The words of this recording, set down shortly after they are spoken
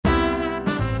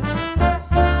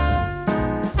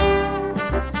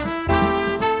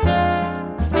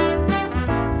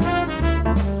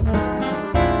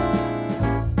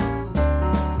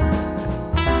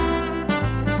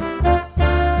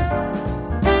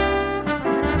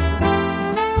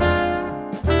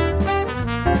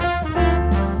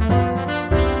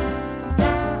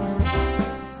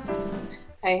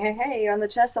Hey, you're on the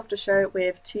Chairsofter Show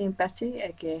with Team Betty,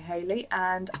 aka Hayley,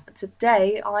 and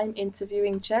today I'm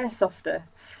interviewing Chairsofter.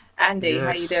 Andy,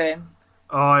 how you Yes, doing?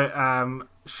 I am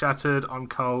shattered, I'm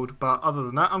cold, but other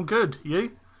than that, I'm good.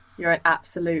 You? You're an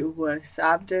absolute wuss.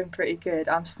 I'm doing pretty good.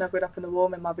 I'm snuggled up in the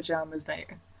warm in my pajamas, mate.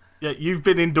 Yeah, you've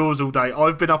been indoors all day.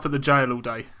 I've been up at the jail all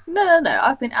day. No.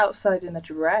 I've been outside in a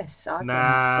dress. I've been Nah,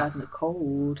 outside in the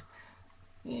cold.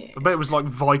 Yeah. I bet it was like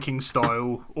Viking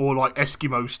style or like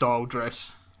Eskimo style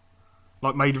dress.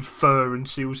 Like made of fur and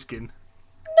sealskin.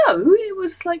 No, it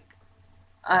was like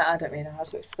I don't really know how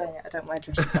to explain it. I don't wear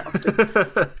dresses that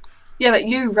often. Yeah, but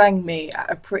you rang me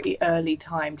at a pretty early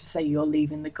time to say you're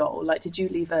leaving the goal. Like, did you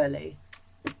leave early?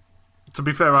 To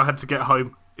be fair, I had to get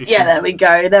home. Yeah, Issues. there we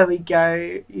go. There we go.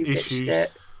 You bitched Issues.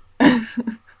 it.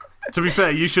 To be fair,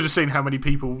 you should have seen how many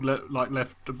people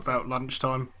left about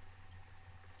lunchtime.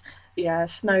 Yeah,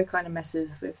 snow kind of messes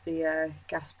with the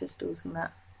gas pistols and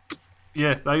that.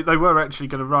 Yeah, they were actually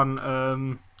going to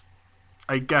run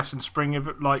a gas and spring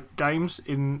games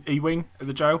in E-Wing at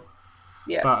the jail.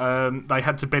 Yeah. But they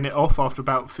had to bin it off after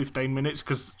about 15 minutes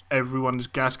because everyone's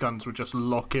gas guns were just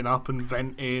locking up and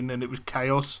venting, and it was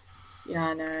chaos. Yeah,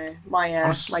 I know. My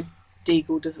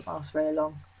deagle doesn't last very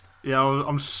long. Yeah,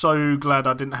 I'm so glad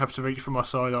I didn't have to reach for my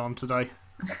sidearm today.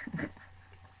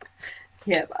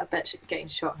 Yeah, but I bet she's getting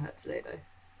shot hurt today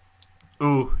though.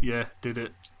 Oh yeah, did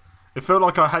it? It felt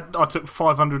like I took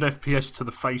 500 FPS to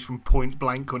the face from point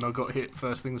blank when I got hit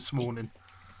first thing this morning.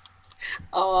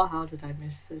 Oh, how did I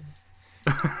miss this?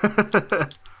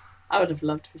 I would have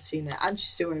loved to have seen that. And you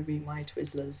still want to read my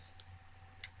Twizzlers.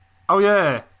 Oh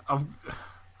yeah,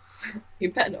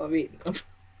 You better not have eaten them.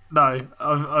 no,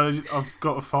 I've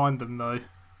got to find them though.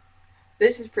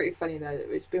 This is pretty funny though.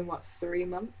 It's been, what, 3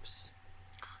 months?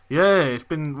 Yeah, it's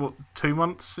been, what, 2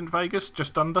 months in Vegas?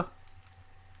 Just under?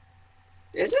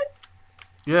 Is it?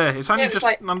 Yeah, it's only Yeah, it was just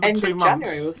like under end 2 of months.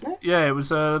 January, wasn't it? Yeah, it was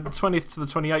the 20th to the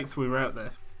 28th we were out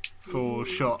there for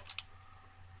shot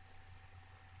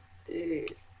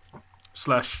Dude.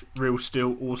 / real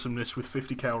steel awesomeness with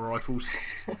 50 cal rifles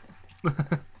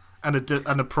and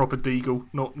a proper deagle,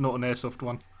 not an airsoft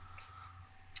one.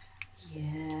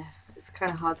 Yeah, it's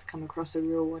kind of hard to come across a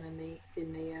real one in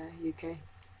the UK.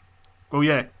 Well,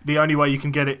 yeah, the only way you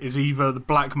can get it is either the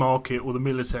black market or the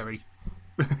military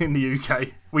in the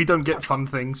UK. We don't get fun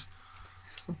things.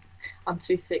 I'm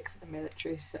too thick for the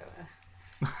military, so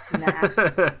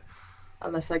nah.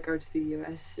 Unless I go to the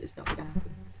US, it's not gonna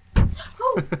happen.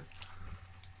 Oh.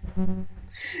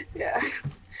 Yeah.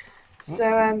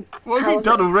 So What have you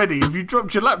done already? Have you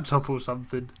dropped your laptop or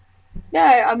something? No,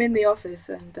 I'm in the office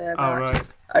and Mark just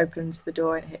right. opened the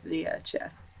door and hit the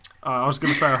chair. I was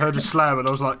going to say I heard a slam and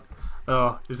I was like,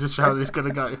 oh, is this how this is going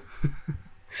to go?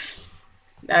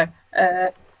 No,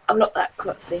 I'm not that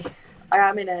klutzy. I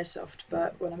am in Airsoft,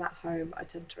 but when I'm at home, I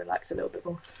tend to relax a little bit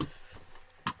more.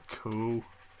 Cool.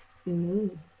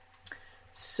 Mm.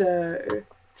 So,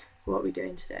 what are we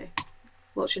doing today?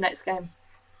 What's your next game?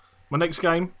 My next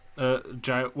game,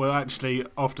 jail. Well, actually,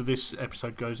 after this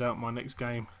episode goes out, my next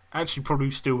game actually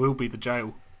probably still will be the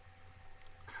jail.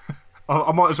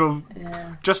 I might as well.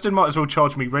 Yeah. Justin might as well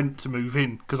charge me rent to move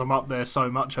in because I'm up there so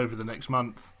much over the next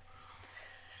month.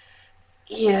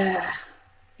 Yeah.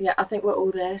 Yeah, I think we're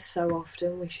all there so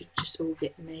often. We should just all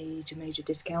get major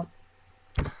discount.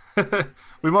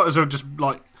 We might as well just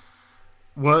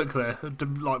work there,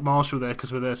 marshal there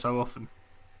because we're there so often.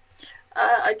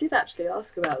 I did actually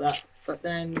ask about that, but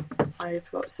then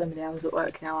I've got so many hours at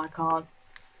work now I can't.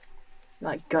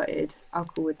 Gutted. How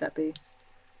cool would that be?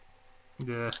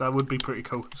 Yeah, that would be pretty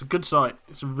cool. It's a good site.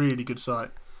 It's a really good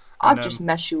site. I'd just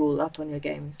mess you all up on your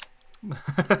games.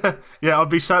 Yeah, I'd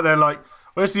be sat there like,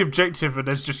 where's the objective? And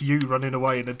there's just you running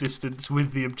away in a distance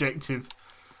with the objective.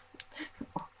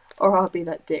 Or I'll be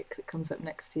that dick that comes up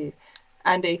next to you.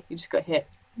 Andy, you just got hit.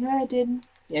 Yeah, I didn't.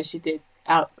 Yes, you did.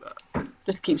 Out.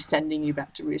 Just keep sending you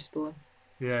back to respawn.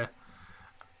 Yeah.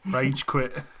 Rage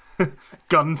quit.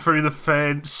 Gun through the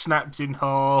fence, snapped in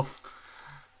half.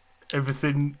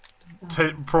 Everything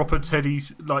proper Teddy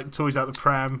toys out the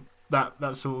pram.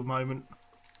 That sort of moment.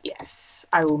 Yes,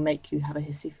 I will make you have a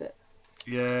hissy fit.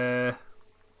 Yeah.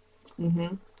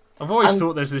 Mhm. I've always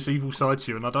thought there's this evil side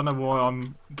to you, and I don't know why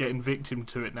I'm getting victim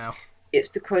to it now. It's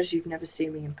because you've never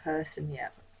seen me in person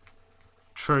yet.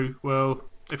 True. Well,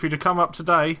 if you'd have come up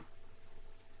today.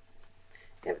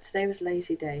 Yeah, but today was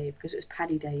lazy day because it was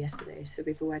Paddy Day yesterday, so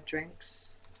people had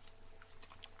drinks.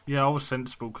 Yeah, I was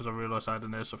sensible because I realised I had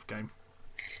an airsoft game.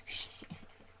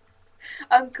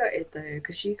 I'm gutted though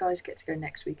because you guys get to go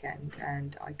next weekend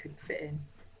and I couldn't fit in.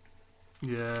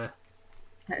 Yeah.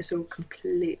 It's all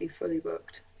completely fully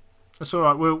booked. That's all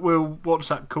right. We'll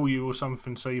WhatsApp call you or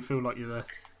something so you feel like you're there.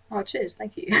 Oh, cheers,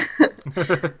 thank you.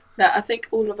 No, I think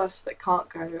all of us that can't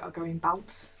go are going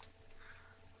bounce.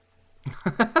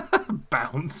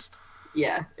 Bounce.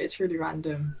 Yeah, it's really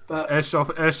random, but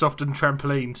Airsoft and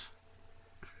trampolines.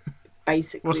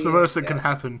 Basically, what's the worst that can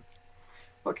happen?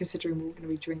 Well, considering we're going to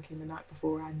be drinking the night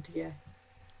beforehand, yeah,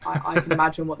 I can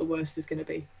imagine what the worst is going to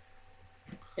be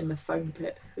in the foam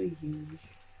pit.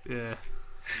 Yeah.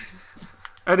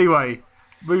 Anyway,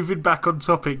 moving back on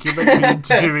topic, you're meant to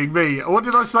be interviewing me. What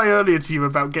did I say earlier to you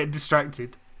about getting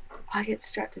distracted? I get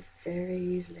distracted very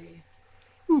easily.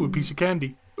 Ooh, a piece of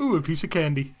candy. Ooh, a piece of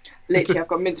candy. Literally, I've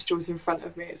got minstrels in front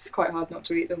of me. It's quite hard not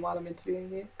to eat them while I'm interviewing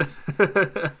you.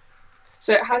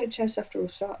 So, how did Chairsofter all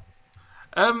start?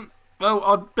 Well,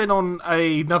 I'd been on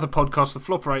another podcast, the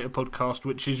Floperator podcast,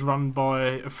 which is run by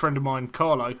a friend of mine,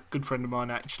 Carlo, good friend of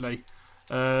mine actually.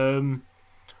 And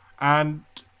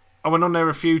I went on there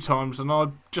a few times and I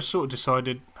just sort of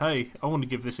decided, hey, I want to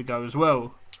give this a go as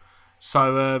well.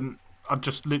 So I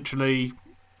just literally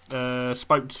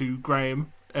spoke to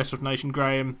Graham, Airsoft Nation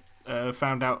Graham,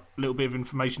 found out a little bit of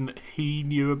information that he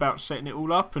knew about setting it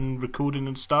all up and recording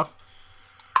and stuff,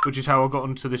 which is how I got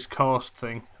onto this cast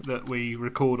thing that we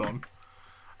record on.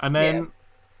 And then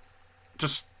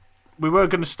we were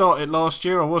going to start it last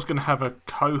year. I was going to have a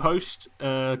co-host,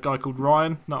 a guy called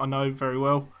Ryan that I know very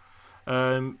well.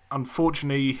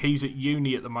 Unfortunately, he's at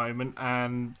uni at the moment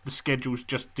and the schedules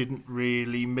just didn't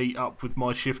really meet up with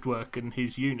my shift work and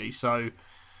his uni. So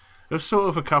there was sort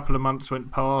of a couple of months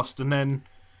went past, and then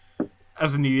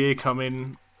as the new year come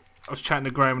in, I was chatting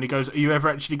to Graham and he goes, are you ever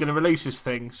actually going to release this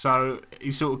thing? So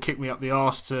he sort of kicked me up the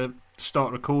arse to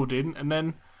start recording, and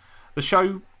then the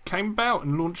show came about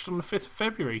and launched on the 5th of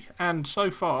February, and so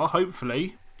far,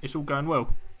 hopefully, it's all going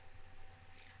well.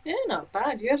 Yeah, not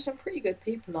bad. You have some pretty good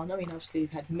people on. I mean, obviously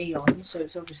you've had me on, so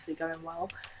it's obviously going well.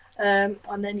 And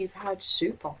then you've had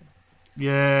Soup on.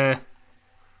 Yeah.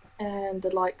 And the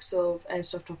likes of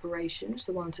Airsoft Operations,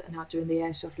 the ones that are now doing the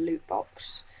Airsoft loot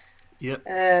box.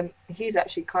 Yep. He's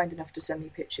actually kind enough to send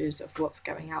me pictures of what's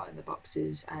going out in the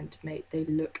boxes, and mate, they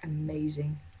look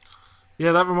amazing.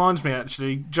 Yeah, that reminds me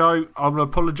actually, Joe, I will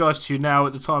apologise to you now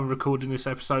at the time of recording this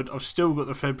episode. I've still got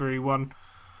the February one.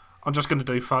 I'm just going to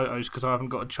do photos because I haven't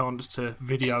got a chance to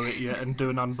video it yet and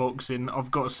do an unboxing. I've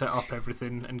got to set up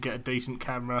everything and get a decent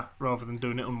camera rather than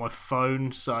doing it on my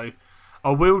phone. So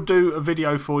I will do a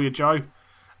video for you, Joe.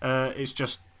 It's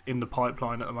just in the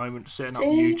pipeline at the moment, setting up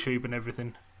YouTube and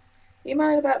everything. You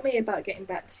mind about me about getting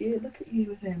back to you? Look at you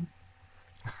with him.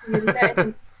 You're letting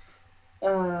him...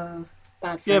 bad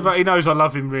friend. Yeah, but he knows I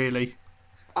love him, really.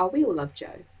 Oh, we all love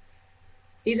Joe.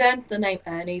 He's earned the name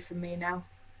Ernie from me now.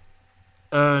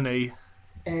 Ernie,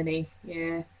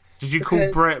 yeah. Did you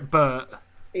call Brett Bert?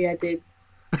 Yeah, I did.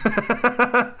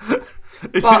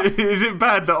 Is it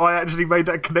bad that I actually made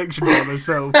that connection by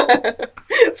myself?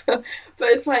 but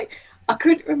it's like, I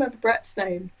couldn't remember Brett's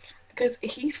name because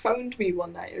he phoned me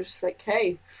one night. It was just like,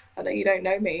 hey, I know you don't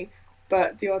know me,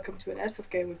 but do you want to come to an Airsoft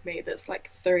game with me that's like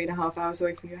 3.5 hours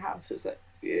away from your house? It was like,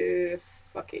 yeah,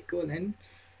 fuck it, go on then.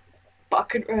 But I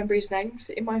couldn't remember his name.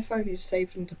 So in my phone, he's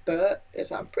saved him to Bert.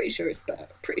 It's like, I'm pretty sure it's Bert.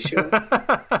 Pretty sure.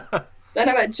 Then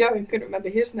I met Joe and couldn't remember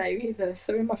his name either.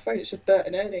 So in my phone, it's just Bert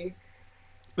and Ernie.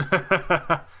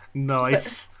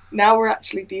 Nice. But now we're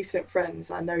actually decent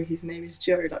friends. I know his name is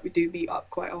Joe. Like, we do meet up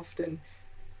quite often.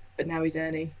 But now he's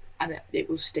Ernie. And it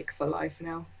will stick for life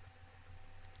now.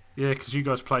 Yeah, because you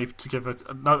guys play together.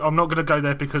 No, I'm not going to go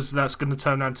there because that's going to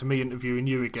turn around to me interviewing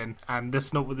you again. And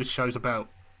that's not what this show's about.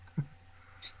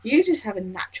 You just have a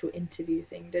natural interview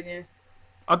thing, don't you?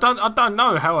 I don't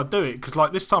know how I do it, because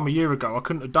like this time a year ago I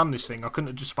couldn't have done this thing. I couldn't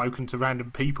have just spoken to random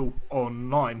people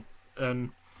online, and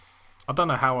I don't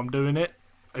know how I'm doing it.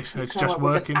 It's just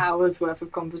working. An hour's worth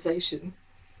of conversation.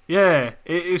 Yeah,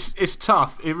 it's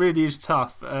tough. It really is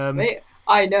tough. Mate,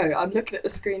 I know. I'm looking at the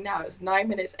screen now. It's 9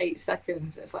 minutes 8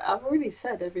 seconds. It's like I've already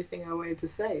said everything I wanted to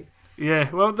say.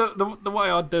 Yeah. Well, the way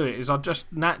I do it is I just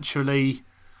naturally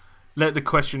let the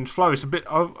questions flow. It's a bit.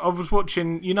 I was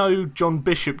watching. You know, John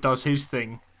Bishop does his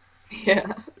thing.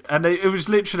 Yeah. And it was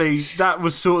literally that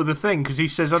was sort of the thing, because he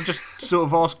says I just sort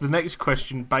of ask the next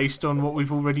question based on what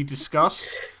we've already discussed,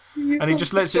 and he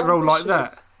just lets it roll like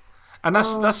that. And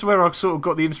that's where I sort of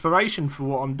got the inspiration for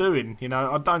what I'm doing. You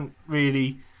know, I don't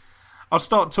really. I'll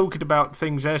start talking about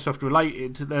things airsoft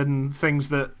related and things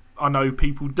that I know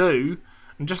people do,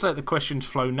 and just let the questions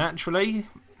flow naturally.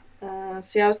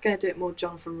 See, I was going to do it more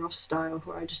Jonathan Ross style,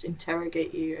 where I just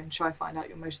interrogate you and try to find out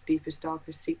your most deepest,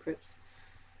 darkest secrets.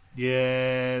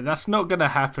 Yeah, that's not going to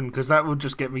happen, because that will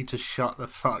just get me to shut the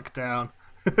fuck down.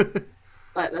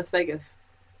 Like Las Vegas.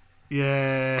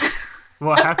 Yeah.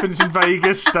 What happens in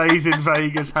Vegas stays in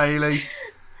Vegas, Hayley.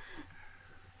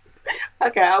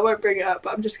 Okay, I won't bring it up,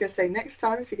 but I'm just going to say next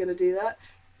time, if you're going to do that,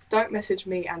 don't message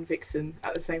me and Vixen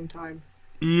at the same time.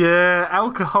 Yeah,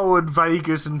 alcohol and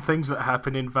Vegas and things that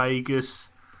happen in Vegas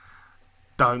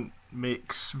don't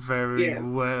mix very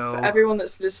well. For everyone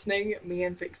that's listening, me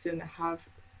and Vixen have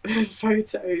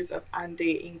photos of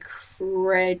Andy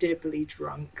incredibly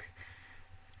drunk.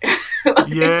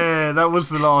 Yeah, that was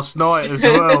the last night as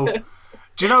well.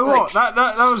 Do you know what? That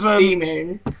was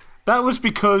steaming. That was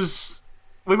because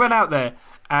we went out there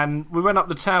and we went up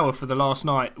the tower for the last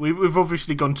night. We've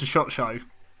obviously gone to SHOT Show,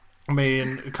 me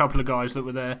and a couple of guys that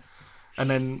were there, and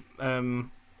then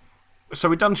so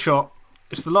we done SHOT.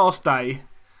 It's the last day,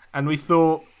 and we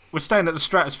thought we're staying at the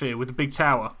Stratosphere with the big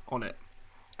tower on it,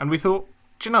 and we thought,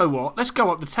 do you know what? Let's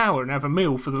go up the tower and have a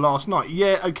meal for the last night.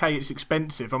 Yeah, okay, it's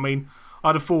expensive. I mean, I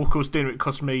had a 4-course dinner. It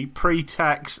cost me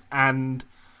pre-tax and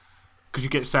because you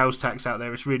get sales tax out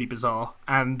there, it's really bizarre.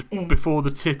 And before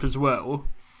the tip as well,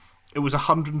 it was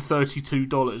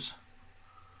 $132.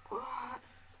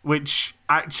 Which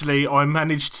actually I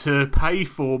managed to pay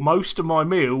for most of my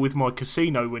meal with my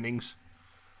casino winnings.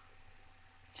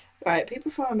 Right, people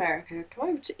from America, come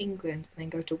over to England and then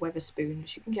go to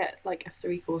Weatherspoons. You can get like a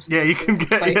 3-course meal. Yeah, you can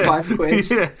get 25 quid.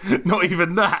 Yeah, not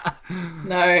even that.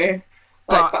 No.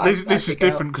 But this is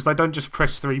different because they don't just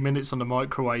press 3 minutes on the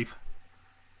microwave.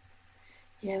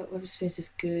 Yeah, but Weatherspoons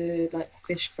is good, like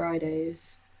Fish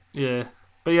Fridays. Yeah.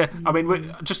 But yeah, I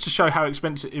mean, just to show how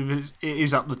expensive it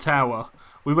is up the tower,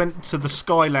 we went to the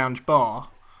Sky Lounge bar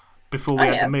before we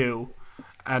had the meal.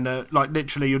 And like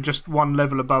literally, you're just one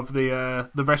level above the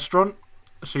restaurant,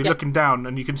 so you're looking down,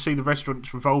 and you can see the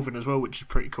restaurant's revolving as well, which is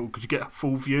pretty cool because you get a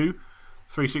full view,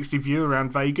 360 view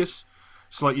around Vegas.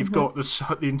 So like you've got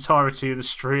the entirety of the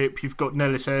Strip, you've got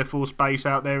Nellis Air Force Base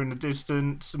out there in the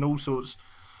distance, and all sorts.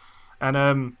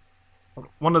 And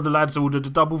one of the lads ordered a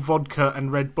double vodka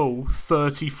and Red Bull,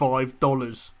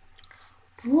 $35.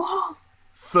 What?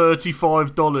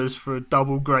 $35 for a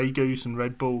double Grey Goose and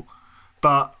Red Bull,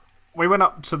 but we went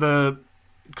up to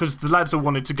because the lads all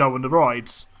wanted to go on the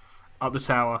rides up the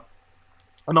tower.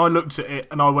 And I looked at it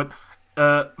and I went,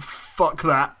 fuck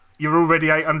that. You're already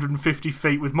 850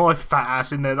 feet with my fat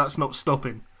ass in there. That's not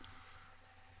stopping.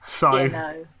 So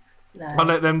no. I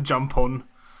let them jump on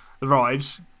the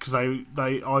rides because I've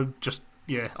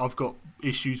got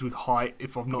issues with height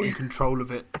if I'm not in control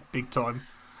of it big time.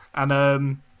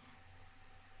 And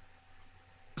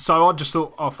so I just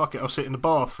thought, oh, fuck it, I'll sit in the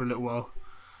bar for a little while.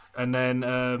 And then,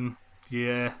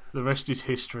 the rest is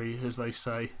history, as they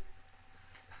say.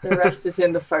 The rest is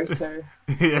in the photo.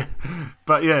 Yeah.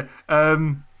 But yeah,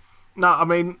 no, I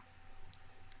mean,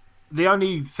 the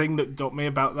only thing that got me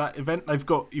about that event, you've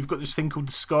got this thing called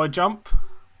the Sky Jump.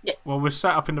 Yeah. Well, we're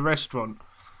sat up in the restaurant.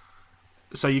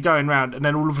 So you're going round, and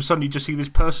then all of a sudden you just see this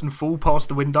person fall past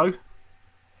the window.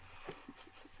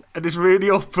 And it's really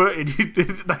off-putting.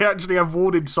 They actually have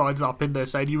warning signs up in there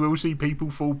saying you will see people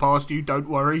fall past you, don't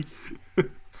worry.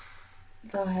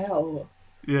 The hell?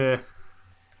 Yeah.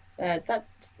 That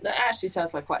actually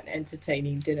sounds like quite an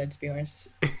entertaining dinner, to be honest.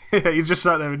 Yeah, you just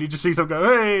sat there and you just see someone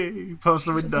go, hey, past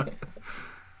the window.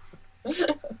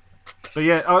 But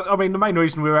yeah, I mean, the main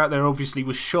reason we were out there obviously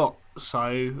was SHOT,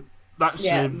 so that's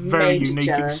a very unique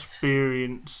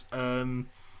experience.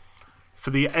 For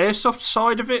the Airsoft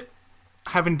side of it,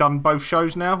 having done both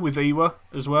shows now with Ewa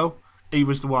as well,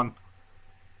 Ewa's the one.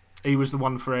 Ewa's the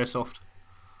one for Airsoft.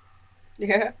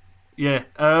 Yeah. Yeah.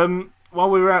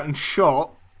 While we were out in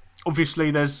SHOT,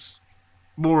 obviously there's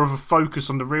more of a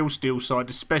focus on the real steel side,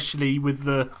 especially with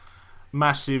the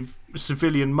massive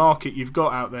civilian market you've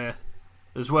got out there,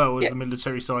 as well as the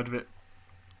military side of it.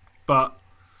 But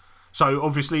so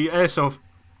obviously Airsoft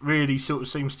really sort of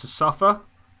seems to suffer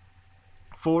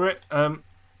for it.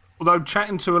 Although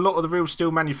chatting to a lot of the real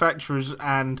steel manufacturers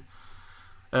and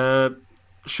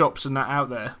shops and that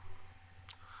out there,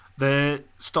 they're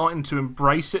starting to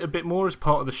embrace it a bit more as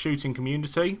part of the shooting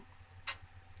community.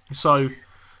 So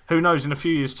who knows, in a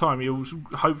few years' time you'll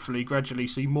hopefully gradually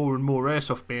see more and more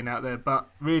Airsoft being out there. But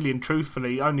really and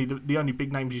truthfully, only the only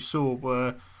big names you saw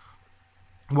were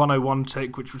 101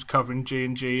 Tech, which was covering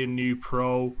G&G and New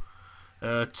Pro.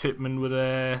 Tipman were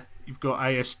there. You've got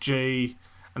ASG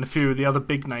and a few of the other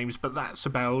big names, but that's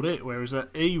about it. Whereas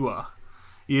at Ewa,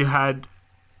 you had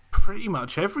pretty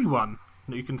much everyone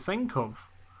that you can think of.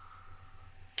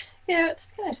 Yeah, to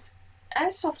be honest,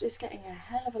 Airsoft is getting a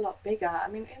hell of a lot bigger. I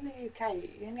mean, in the UK,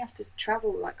 you only have to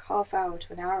travel like half hour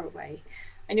to an hour away,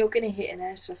 and you're going to hit an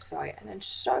Airsoft site. And then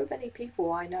so many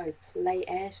people I know play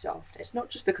Airsoft. It's not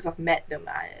just because I've met them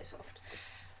at Airsoft.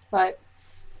 Like,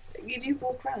 you do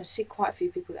walk around and see quite a few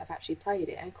people that have actually played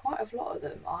it, and quite a lot of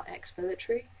them are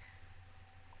ex-military.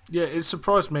 Yeah, it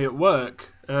surprised me at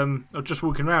work. I was just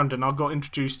walking around and I got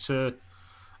introduced to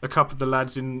a couple of the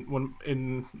lads in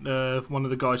one of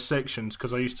the guys' sections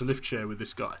because I used to lift share with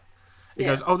this guy. He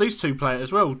goes, "Oh, these two play it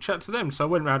as well. Chat to them." So I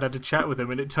went round, had a chat with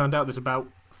them, and it turned out there's about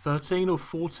 13 or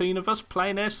 14 of us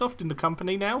playing Airsoft in the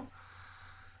company now.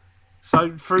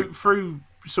 So through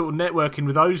sort of networking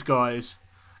with those guys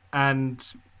and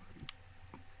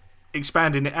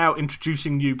expanding it out,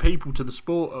 introducing new people to the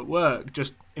sport at work,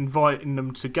 just inviting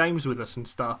them to games with us and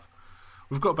stuff,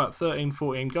 we've got about 13,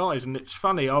 14 guys. And it's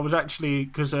funny, I was actually,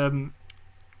 because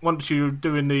once you're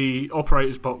doing the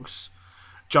operators box,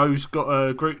 Joe's got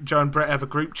a group. Joe and Brett have a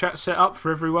group chat set up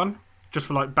for everyone, just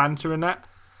for like banter and that.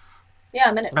 Yeah,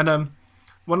 I'm in it. And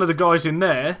one of the guys in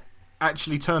there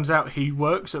actually turns out he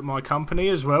works at my company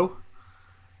as well,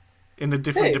 in a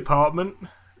different department.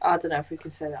 I don't know if we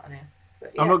can say that on here.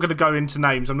 But yeah. I'm not going to go into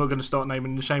names. I'm not going to start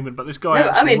naming and shaming. But this guy. No,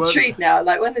 I'm intrigued now.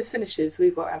 Like when this finishes,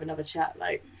 we've got to have another chat.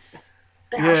 Like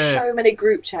there are so many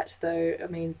group chats, though. I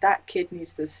mean, that kid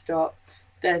needs to stop.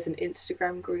 There's an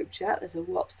Instagram group chat. There's a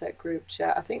WhatsApp group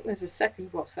chat. I think there's a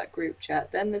second WhatsApp group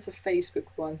chat. Then there's a Facebook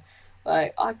one.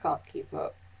 Like, I can't keep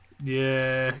up.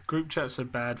 Yeah, group chats are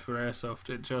bad for Airsoft.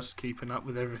 It's just keeping up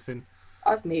with everything.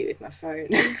 I've muted my phone.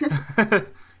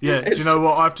 Yeah, do you know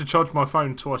what? I have to charge my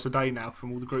phone twice a day now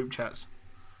from all the group chats.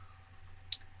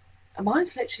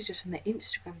 Mine's literally just on the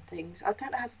Instagram things. I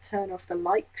don't know how to turn off the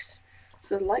likes.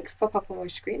 So the likes pop up on my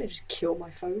screen and just kill my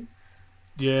phone.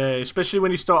 Yeah, especially when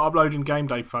you start uploading game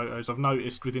day photos. I've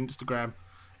noticed with Instagram,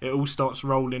 it all starts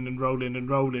rolling and rolling and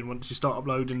rolling once you start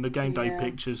uploading the game day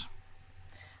pictures.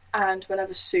 And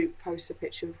whenever Soup posts a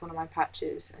picture with one of my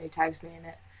patches and he tags me in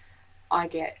it, I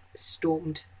get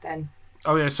stormed then.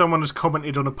 Oh yeah, someone has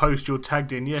commented on a post you're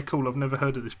tagged in. Yeah, cool, I've never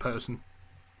heard of this person.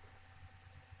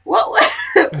 What?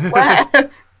 Where?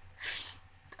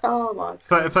 Oh my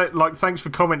God. Thanks for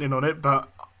commenting on it, but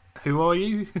who are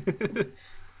you?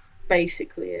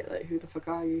 Basically it, like, who the fuck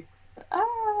are you?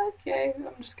 Okay,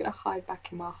 I'm just gonna hide back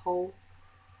in my hole.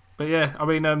 But yeah, I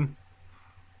mean,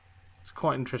 it's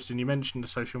quite interesting. You mentioned the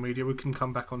social media. We can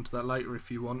come back onto that later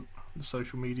if you want, the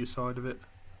social media side of it.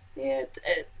 Yeah,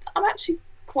 I'm actually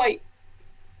quite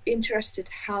interested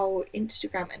how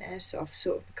Instagram and Airsoft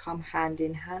sort of become hand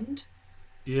in hand.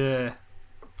 Yeah.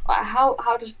 Like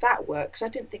how does that work? Because I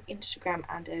didn't think Instagram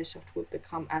and Airsoft would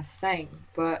become a thing,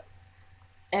 but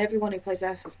everyone who plays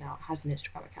Airsoft now has an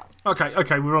Instagram account.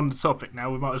 Okay, we're on the topic now.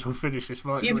 We might as well finish this.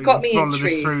 You've got me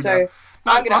intrigued, so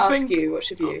I'm going to ask you, what's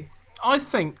your view? I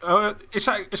think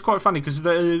it's quite funny because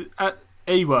at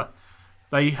EWA,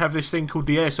 they have this thing called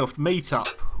the Airsoft Meetup,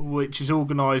 which is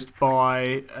organised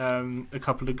by a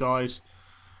couple of guys,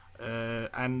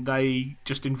 and they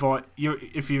just invite you.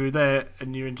 If you're there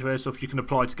and you're into Airsoft, you can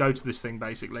apply to go to this thing.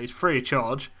 Basically, it's free of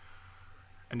charge.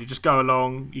 And you just go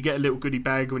along, you get a little goodie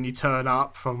bag when you turn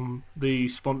up from the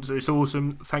sponsor. It's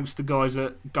awesome. Thanks to the guys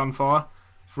at Gunfire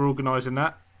for organising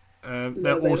that.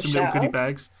 They're awesome little goodie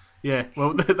bags. Yeah,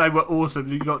 well, they were awesome.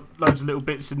 You got loads of little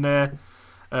bits in there.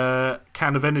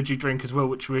 Can of energy drink as well,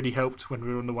 which really helped when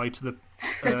we were on the way to the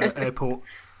airport.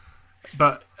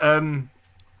 But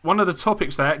one of the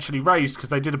topics they actually raised, because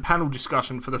they did a panel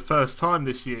discussion for the first time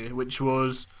this year, which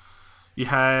was... You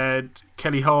had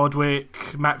Kelly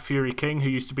Hardwick, Matt Fury King, who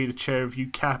used to be the chair of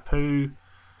UCAPU.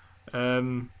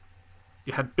 You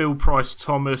had Bill Price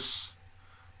Thomas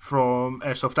from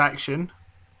Airsoft Action.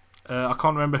 I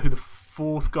can't remember who the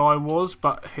fourth guy was,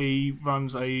 but he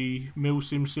runs a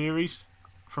Milsim series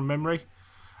from memory.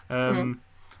 And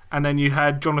then you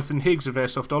had Jonathan Higgs of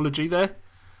Airsoftology there.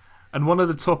 And one of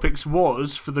the topics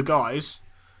was, for the guys,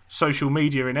 social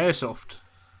media in Airsoft.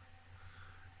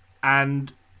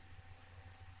 And...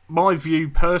 my view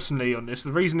personally on this,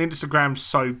 the reason Instagram's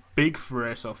so big for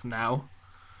Airsoft now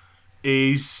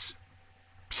is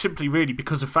simply really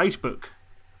because of Facebook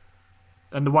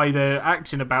and the way they're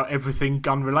acting about everything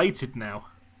gun related now.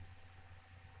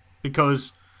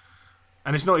 Because,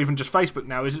 and it's not even just Facebook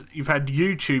now, you've had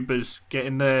YouTubers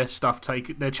getting their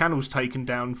channels taken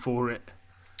down for it.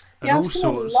 Yeah, I've seen a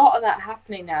lot of that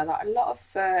happening now. Like a lot of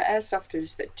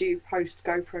Airsofters that do post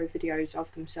GoPro videos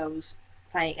of themselves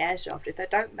playing Airsoft, if they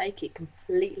don't make it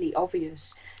completely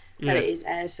obvious that it is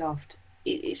Airsoft,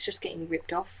 it's just getting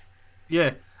ripped off.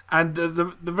 Yeah, and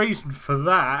the reason for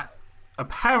that,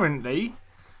 apparently,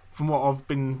 from what I've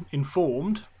been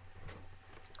informed,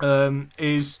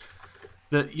 is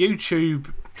that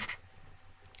YouTube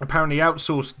apparently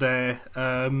outsourced their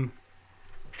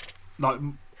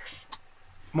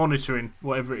monitoring,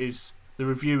 whatever it is, the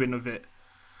reviewing of it.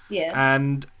 Yeah.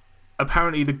 And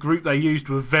apparently the group they used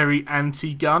were very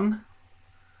anti-gun.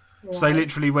 Right. So they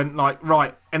literally went like,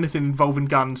 right, anything involving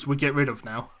guns we get rid of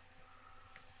now.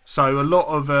 So a lot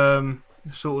of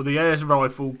sort of the air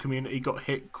rifle community got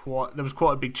hit quite. There was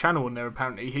quite a big channel on there.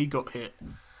 Apparently, he got hit,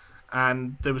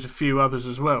 and there was a few others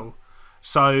as well.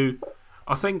 So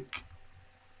I think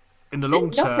in the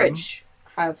long term, Northridge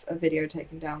have a video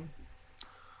taken down.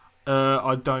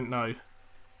 I don't know.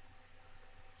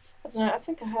 I don't know. I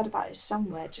think I heard about it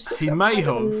somewhere. Just because He may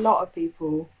have. A lot of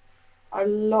people, a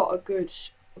lot of good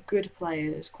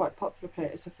players, quite popular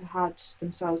players, have had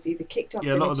themselves either kicked off.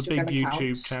 Yeah, a their lot of the Instagram big accounts.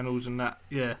 YouTube channels and that.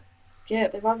 Yeah. Yeah,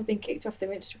 they've either been kicked off their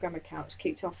Instagram accounts,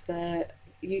 kicked off their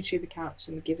YouTube accounts,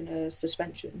 and given a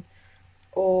suspension,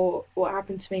 or what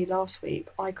happened to me last week.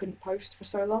 I couldn't post for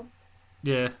so long.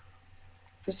 Yeah.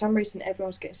 For some reason,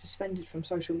 everyone's getting suspended from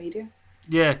social media.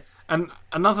 Yeah, and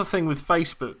another thing with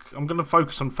Facebook, I'm going to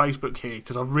focus on Facebook here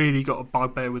because I've really got a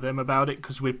bugbear with them about it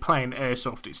because we're playing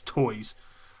Airsoft, it's toys.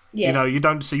 Yeah. You know, you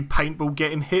don't see paintball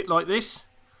getting hit like this.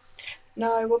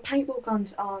 No, well, paintball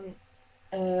guns aren't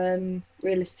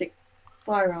realistic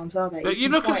firearms, are they? But you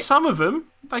look at some of them,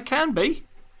 they can be.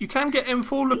 You can get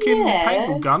M4 looking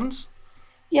paintball guns.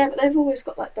 Yeah, but they've always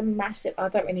got like the massive. I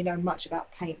don't really know much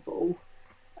about paintball,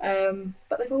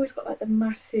 but they've always got like the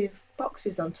massive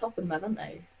boxes on top of them, haven't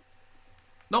they?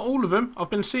 Not all of them. I've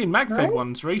been seeing MagFed No?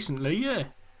 ones recently, yeah.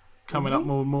 Coming up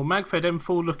more and more. MagFed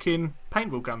M4 looking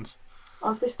paintball guns.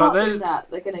 Oh, if they start doing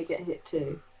that, they're going to get hit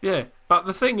too. Yeah, but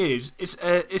the thing is, it's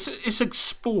a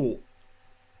sport.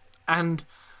 And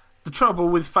the trouble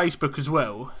with Facebook as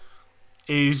well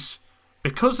is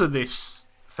because of this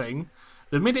thing,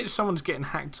 the minute someone's getting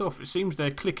hacked off, it seems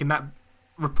they're clicking that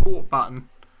report button.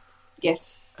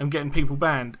 Yes. And getting people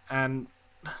banned. And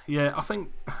yeah, I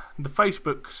think the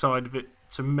Facebook side of it,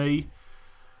 to me,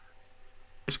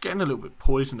 it's getting a little bit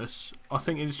poisonous. I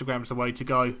think Instagram's the way to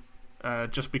go,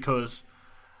 just because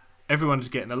everyone's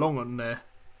getting along on there.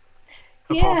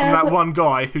 Apart from that one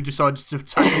guy who decided to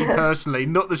take me personally,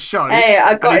 not the show. Hey,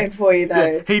 I got him for you though.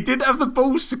 Yeah, he didn't have the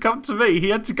balls to come to me.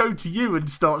 He had to go to you and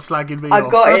start slagging me off.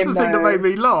 That's the thing that made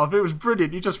me laugh. It was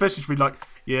brilliant. You just messaged me like,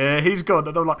 yeah, he's gone.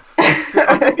 And I'm like,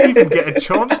 I didn't even get a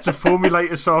chance to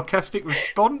formulate a sarcastic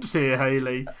response here,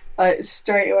 Hayley.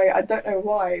 Straight away, I don't know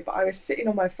why, but I was sitting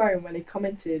on my phone when he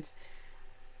commented,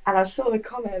 and I saw the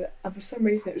comment, and for some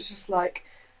reason it was just like,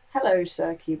 "Hello,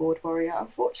 Sir Keyboard Warrior.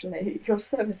 Unfortunately, your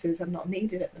services are not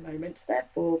needed at the moment.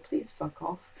 Therefore, please fuck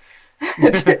off."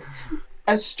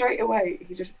 And straight away,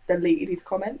 he just deleted his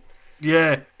comment.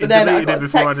 Yeah, he deleted it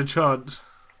before I had a chance.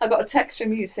 I got a text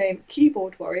from you saying,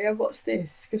 "Keyboard Warrior, what's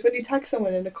this?" Because when you tag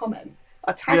someone in a comment,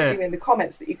 I tagged you in the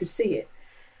comments that you could see it.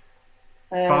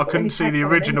 But I couldn't see the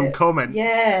original comment.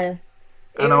 Yeah.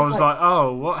 And I was like,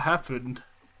 oh, what happened?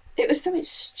 It was something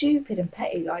stupid and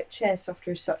petty, like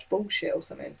Chairsofter is such bullshit or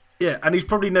something. Yeah, and he's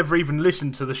probably never even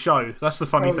listened to the show. That's the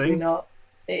funny thing. Not.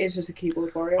 It is just a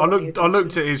keyboard warrior. I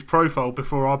looked at his profile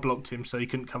before I blocked him, so he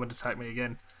couldn't come and attack me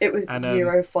again. It was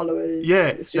 0 followers.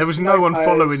 Yeah, there was no one posts.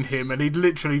 following him, and he'd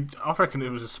literally. I reckon it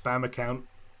was a spam account.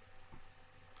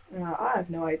 I have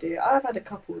no idea. I've had a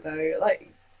couple though.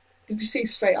 Like, did you see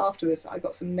straight afterwards? I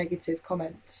got some negative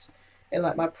comments in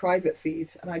like my private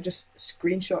feeds, and I just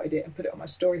screenshotted it and put it on my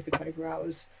story for 24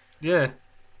 hours. Yeah,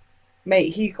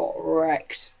 mate, he got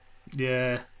wrecked.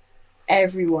 Yeah.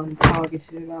 Everyone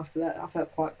targeted him after that. I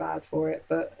felt quite bad for it,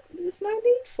 but there's no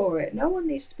need for it. No one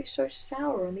needs to be so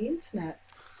sour on the internet.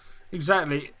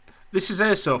 Exactly. This is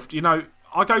Airsoft. You know,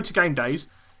 I go to game days.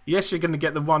 Yes, you're going to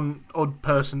get the one odd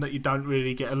person that you don't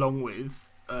really get along with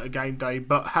at a game day,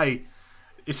 but hey,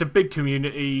 it's a big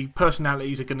community.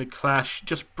 Personalities are going to clash.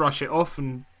 Just brush it off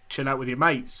and chill out with your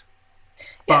mates.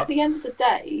 Yeah, at the end of the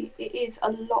day, it is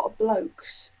a lot of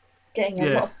blokes getting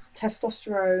a lot of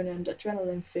testosterone and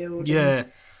adrenaline filled. Yeah.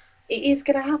 And it is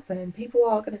going to happen. People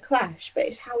are going to clash, but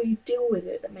it's how you deal with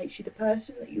it that makes you the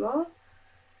person that you are.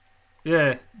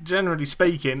 Yeah, generally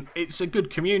speaking, it's a good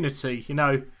community. You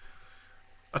know,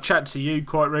 I chat to you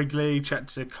quite regularly, chat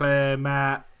to Claire,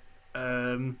 Matt,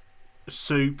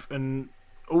 Soup, and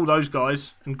all those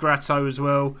guys, and Gratto as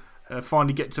well.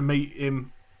 Finally get to meet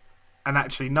him, and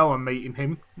actually know I'm meeting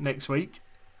him next week.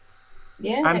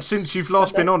 Yeah. And since you've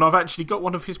last been on, I've actually got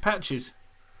one of his patches.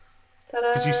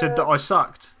 Because you said that I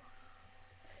sucked.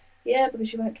 Yeah,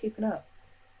 because you weren't keeping up.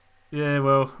 Yeah,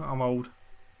 well, I'm old.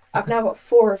 I've now got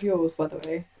 4 of yours, by the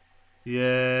way.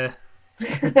 Yeah.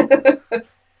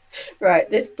 Right,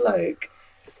 this bloke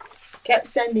kept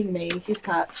sending me his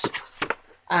patch,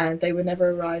 and they were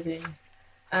never arriving.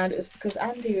 and it was because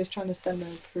Andy was trying to send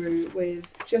them through with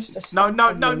just a No, stamp no,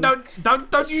 on no, them. no,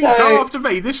 don't you So- go after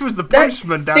me. This was the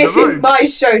postman down the This road. is my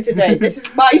show today. This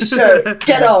is my show.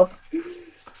 Get off.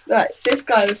 Right, this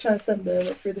guy was trying to send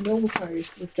them through the normal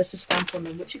post with just a stamp on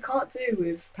them, which you can't do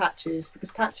with patches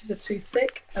because patches are too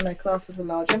thick and they're classed as a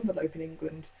large envelope in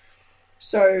England.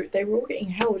 So they were all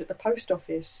getting held at the post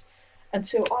office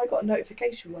until I got a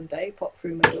notification one day, popped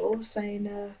through my door, saying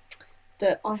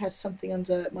that I had something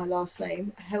under my last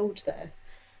name held there.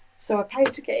 So I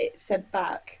paid to get it sent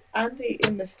back. Andy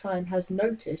in this time has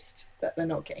noticed that they're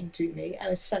not getting to me and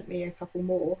has sent me a couple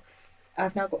more.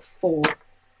 I've now got 4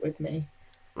 with me.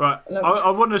 Right,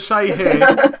 I want to say here,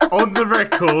 on the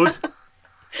record,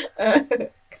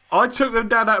 I took them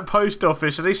down at the post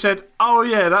office and he said, oh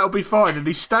yeah, that'll be fine. And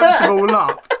he stamped them all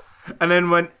up and then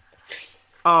went,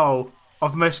 oh,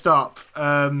 I've messed up.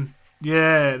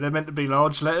 Yeah, they're meant to be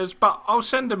large letters, but I'll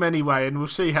send them anyway and we'll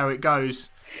see how it goes.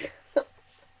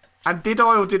 And did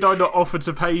I or did I not offer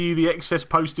to pay you the excess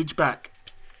postage back?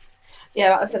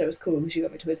 Yeah, I said it was cool because you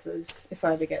got me Twizzlers if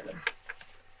I ever get them.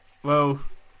 Well,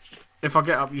 if I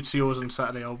get up to yours on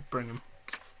Saturday, I'll bring them.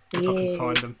 If I can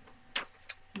find them.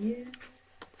 Yeah.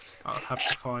 I'll have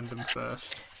to find them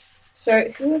first.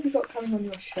 So, who have you got coming on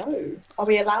your show? Are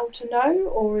we allowed to know,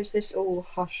 or is this all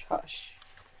hush hush?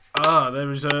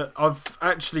 I've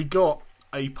actually got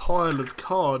a pile of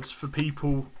cards for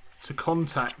people to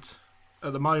contact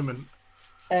at the moment.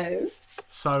 Oh.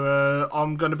 So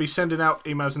I'm going to be sending out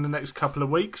emails in the next couple of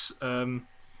weeks. I've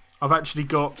actually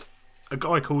got a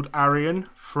guy called Arian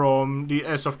from the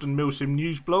Airsoft and Milsim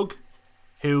news blog.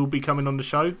 He'll be coming on the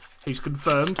show. He's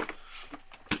confirmed.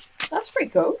 That's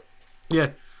pretty cool. Yeah.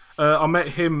 I met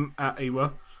him at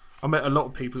EWA. I met a lot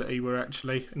of people at EWA,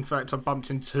 actually. In fact, I bumped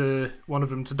into one of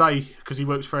them today because he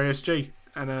works for ASG.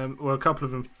 And well, a couple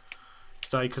of them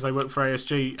today because they work for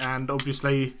ASG. And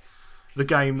obviously, the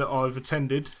game that I've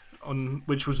attended,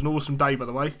 which was an awesome day, by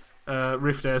the way,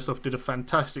 Rift Airsoft did a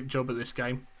fantastic job at this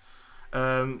game.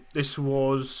 This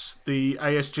was the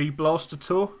ASG Blaster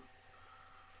Tour.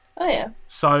 Oh, yeah.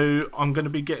 So I'm going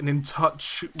to be getting in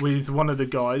touch with one of the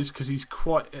guys because he's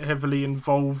quite heavily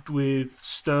involved with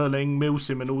Sterling,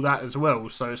 Milsim and all that as well.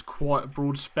 So it's quite a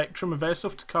broad spectrum of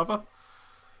Airsoft to cover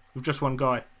with just one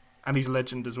guy. And he's a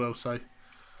legend as well, so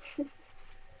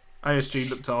ASG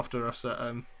looked after us at...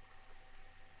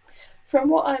 From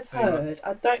what I've heard,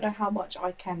 I don't know how much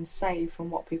I can say from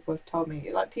what people have told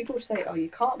me. Like, people say, oh, you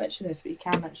can't mention this, but you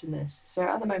can mention this. So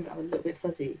at the moment, I'm a little bit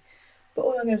fuzzy. But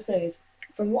all I'm going to say is,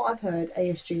 from what I've heard,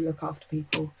 ASG look after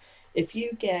people. If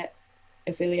you get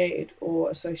affiliated or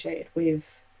associated with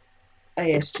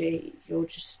ASG, you're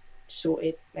just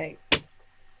sorted, mate.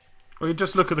 Well, you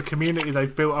just look at the community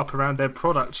they've built up around their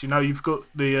products. You know, you've got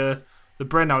the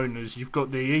Bren owners, you've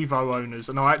got the Evo owners,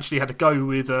 and I actually had to go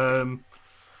with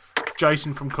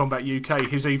Jason from Combat UK,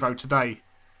 his Evo today.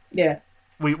 Yeah.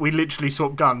 We literally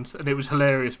swapped guns, and it was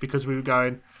hilarious because we were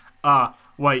going,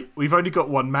 wait, we've only got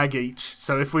one mag each,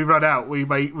 so if we run out, we've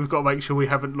got to make sure we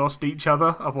haven't lost each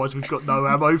other, otherwise we've got no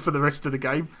ammo for the rest of the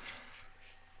game.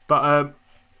 But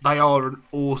they are an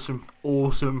awesome,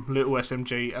 awesome little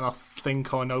SMG, and I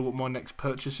think I know what my next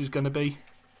purchase is going to be.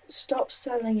 Stop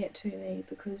selling it to me,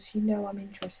 because you know I'm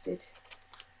interested.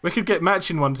 We could get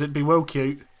matching ones, it'd be well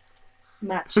cute.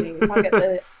 Matching. If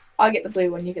I get the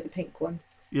blue one, you get the pink one.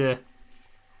 Yeah.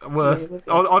 Worth.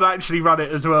 I'd actually run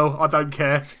it as well. I don't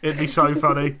care. It'd be so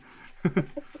funny.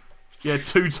 Yeah,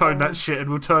 two-tone that shit, and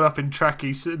we'll turn up in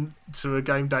trackies to a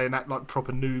game day and act like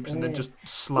proper noobs, and then just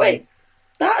slay. Wait,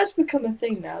 that has become a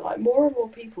thing now. Like, more and more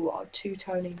people are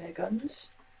two-toning their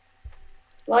guns.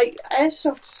 Like,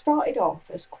 Airsoft started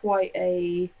off as quite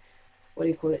a,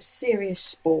 serious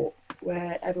sport,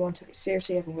 where everyone took it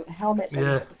seriously, everyone got the helmets,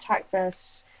 everyone got the tack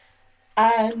vests,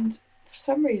 and for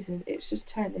some reason it's just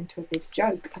turned into a big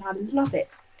joke, and I love it.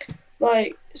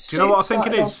 Like, do you know what I think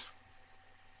it is?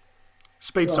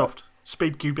 Speedsoft.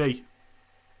 Speed QB.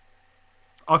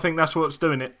 I think that's what's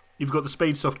doing it. You've got the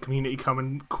Speedsoft community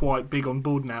coming quite big on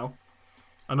board now.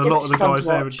 And a lot of the guys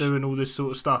there are doing all this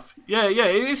sort of stuff. Yeah, it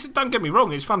is. Don't get me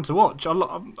wrong, it's fun to watch.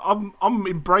 I'm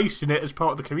embracing it as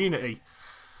part of the community.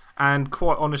 And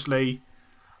quite honestly,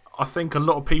 I think a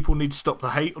lot of people need to stop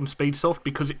the hate on Speedsoft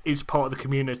because it is part of the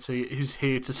community. It is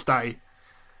here to stay.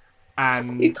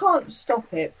 And you can't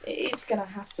stop it. It is going to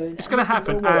happen. It's going to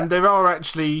happen. And there are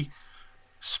actually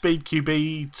Speed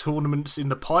QB tournaments in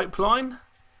the pipeline.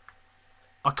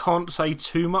 I can't say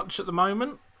too much at the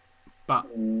moment, but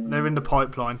they're in the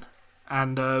pipeline.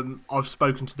 And I've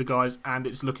spoken to the guys, and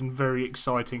it's looking very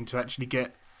exciting to actually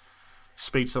get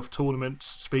Speedsoft tournaments,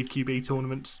 Speed QB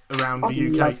tournaments around the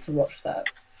UK. I'd love to watch that.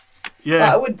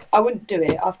 Yeah, Like, I wouldn't do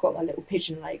it. I've got my little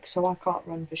pigeon leg, so I can't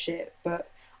run for shit. But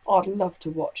I'd love to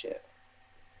watch it.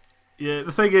 yeah.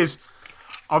 The thing is,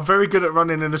 I'm very good at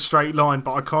running in a straight line,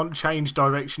 but I can't change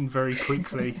direction very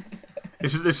quickly.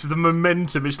 This is the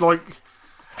momentum. It's like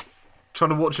trying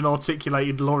to watch an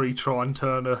articulated lorry try and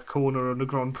turn a corner on a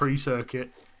Grand Prix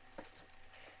circuit.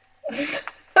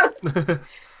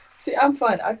 See, I'm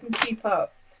fine. I can keep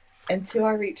up until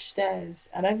I reach stairs,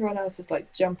 and everyone else is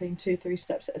like jumping 2-3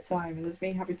 steps at a time, and there's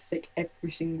me having to take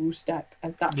every single step,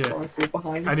 and that's Yeah. where I fall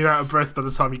behind. And you're out of breath by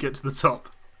the time you get to the top.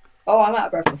 Oh, I'm out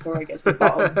of breath before I get to the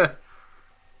bottom.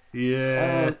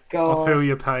 Yeah. Oh God. I feel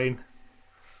your pain.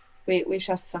 We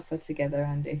shall suffer together,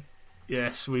 Andy.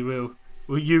 Yes, we will.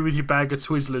 Will you with your bag of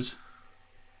Twizzlers?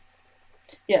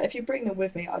 Yeah, if you bring them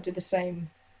with me, I'll do the same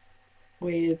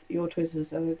with your Twizzlers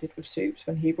that I did with Soups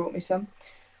when he brought me some.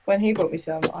 When he brought me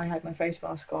some, I had my face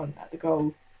mask on at the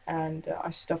goal, and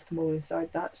I stuffed them all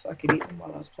inside that so I could eat them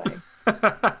while I was playing.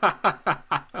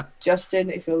 Justin,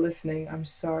 if you're listening, I'm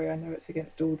sorry. I know it's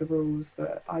against all the rules,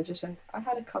 but I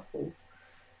had a couple.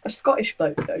 A Scottish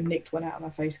bloke, though, nicked one out of my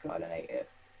face guard and ate it.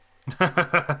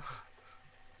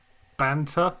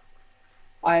 Banter?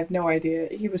 I have no idea.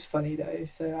 He was funny, though,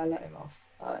 so I let him off.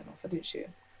 I didn't shoot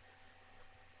him.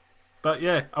 But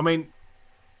yeah, I mean,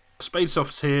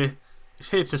 Spadesoft's here. It's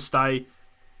here to stay.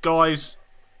 Guys,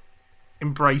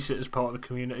 embrace it as part of the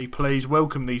community. Please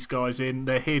welcome these guys in.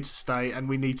 They're here to stay, and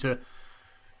we need to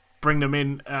bring them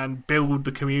in and build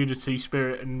the community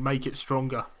spirit and make it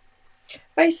stronger.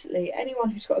 Basically, anyone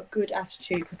who's got a good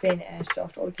attitude for being at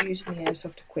Airsoft or using the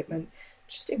Airsoft equipment,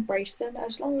 just embrace them.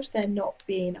 As long as they're not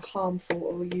being harmful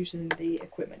or using the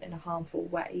equipment in a harmful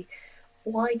way,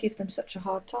 why give them such a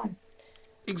hard time?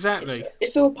 Exactly.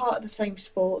 It's all part of the same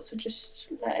sport, so just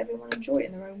let everyone enjoy it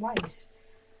in their own ways.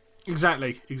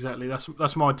 Exactly.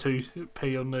 That's my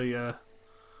 2p on the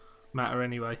matter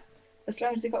anyway. As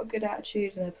long as they've got a good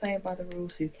attitude and they're playing by the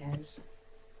rules, who cares?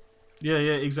 Yeah,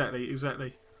 exactly.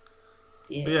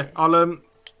 Yeah. But yeah,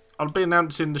 I'll be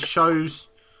announcing the shows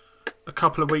a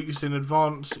couple of weeks in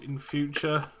advance in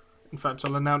future. In fact,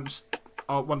 I'll announce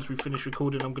once we finish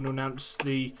recording. I'm going to announce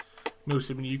the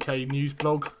Milsim UK news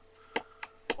blog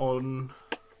on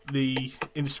the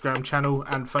Instagram channel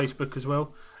and Facebook as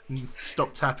well. And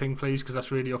stop tapping, please, because that's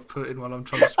really off-putting while I'm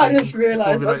trying to speak. I just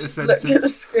realised I just looked at the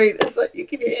screen. It's like, you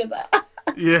can hear that.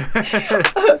 Yeah.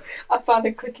 I found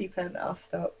a clicky pen. I'll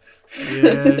stop.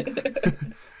 Yeah.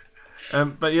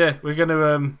 But yeah, we're going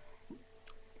to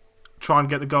try and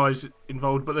get the guys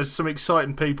involved. But there's some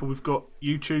exciting people. We've got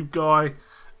YouTube guy.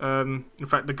 In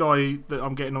fact, the guy that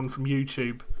I'm getting on from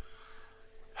YouTube,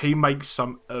 he makes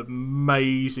some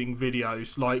amazing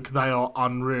videos. Like, they are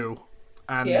unreal.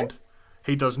 And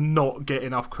he does not get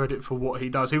enough credit for what he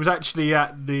does. He was actually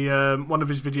at the... one of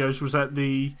his videos was at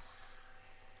the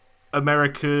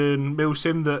American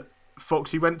Milsim that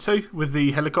Foxy went to with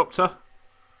the helicopter.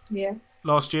 Yeah.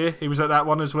 Last year. He was at that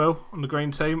one as well on the green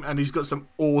team. And he's got some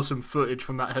awesome footage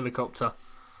from that helicopter.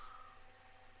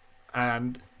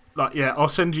 And... like, yeah, I'll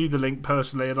send you the link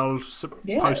personally, and I'll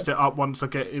post it up once I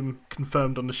get him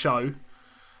confirmed on the show.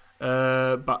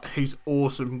 But he's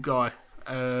awesome guy.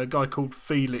 A guy called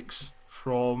Felix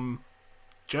from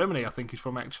Germany, I think he's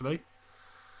from, actually.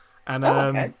 And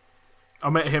okay. I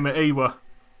met him at EWA,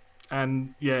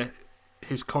 and yeah,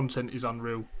 his content is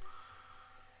unreal.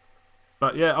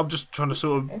 But yeah, I'm just trying to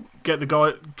sort of get the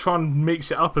guy, try and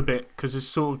mix it up a bit, because it's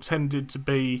sort of tended to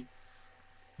be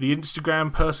the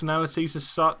Instagram personalities as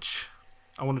such.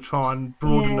 I want to try and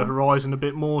broaden the horizon a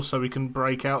bit more so we can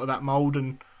break out of that mould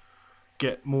and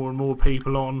get more and more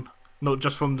people on, not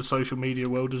just from the social media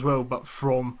world as well, but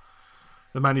from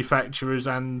the manufacturers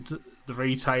and the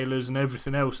retailers and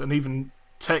everything else, and even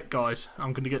tech guys.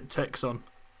 I'm going to get techs on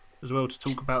as well to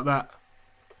talk about that.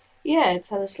 Yeah,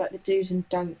 tell us like the do's and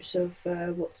don'ts of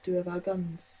what to do with our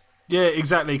guns. Yeah,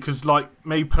 exactly, because like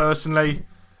me personally,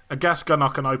 a gas gun I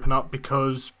can open up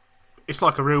because it's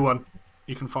like a real one.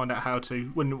 You can find out how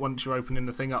to. Once you're opening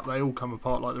the thing up, they all come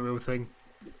apart like the real thing.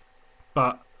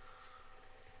 But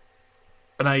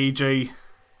an AEG,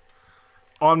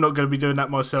 I'm not going to be doing that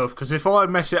myself, because if I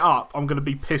mess it up, I'm going to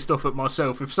be pissed off at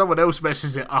myself. If someone else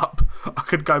messes it up, I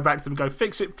could go back to them and go,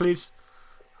 fix it, please.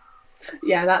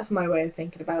 Yeah, that's my way of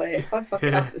thinking about it. If I fuck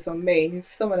it up, it's on me.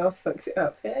 If someone else fucks it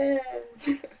up,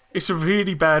 It's a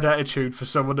really bad attitude for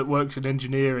someone that works in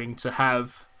engineering to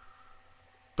have,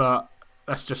 but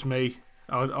that's just me.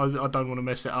 I don't want to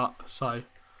mess it up. So,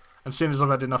 and seeing as I've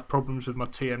had enough problems with my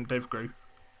TM dev group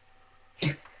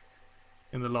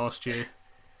in the last year.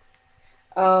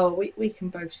 Oh, we can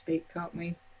both speak, can't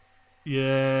we?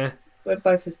 Yeah. We're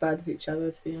both as bad as each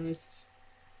other, to be honest.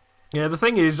 Yeah, the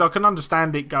thing is, I can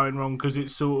understand it going wrong because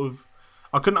it's sort of...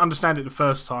 I couldn't understand it the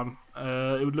first time.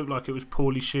 It would look like it was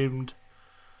poorly shimmed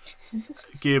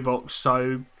gearbox,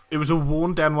 so it was all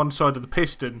worn down one side of the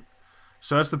piston.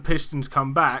 So as the pistons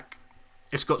come back,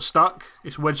 it's got stuck.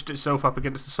 It's wedged itself up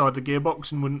against the side of the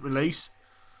gearbox and wouldn't release.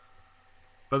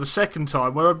 But the second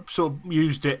time, where I sort of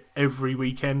used it every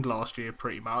weekend last year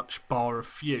pretty much, bar a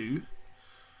few,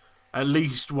 at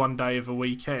least one day of a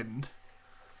weekend,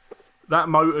 that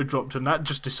motor dropped and that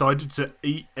just decided to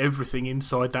eat everything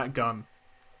inside that gun.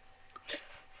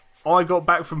 I got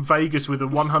back from Vegas with a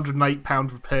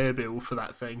 £108 repair bill for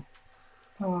that thing.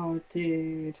 Oh,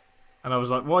 dude. And I was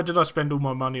like, why did I spend all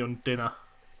my money on dinner?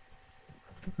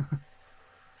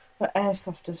 But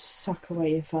Airsoft does suck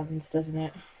away your funds, doesn't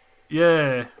it?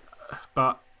 Yeah,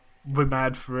 but we're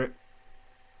mad for it.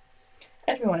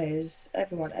 Everyone is.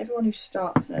 Everyone who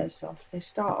starts Airsoft, they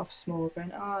start off small,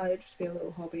 going, it'll just be a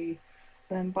little hobby.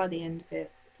 And then by the end of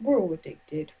it, we're all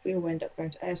addicted. We all end up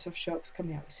going to Airsoft shops,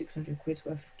 coming out with 600 quid's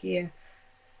worth of gear.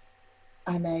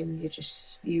 And then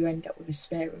you end up with a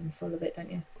spare room full of it,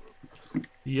 don't you?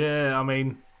 Yeah, I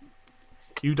mean,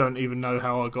 you don't even know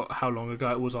how long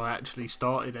ago it was I actually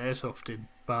started airsofting,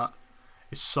 but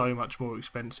it's so much more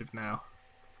expensive now.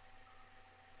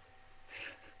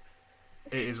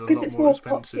 It is a lot Because it's more more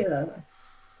expensive. popular.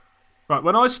 Right,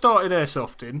 when I started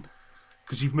airsofting,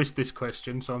 because you've missed this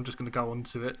question, so I'm just going to go on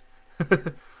to it.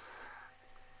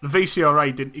 The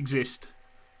VCRA didn't exist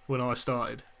when I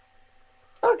started.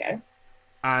 Okay.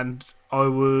 And I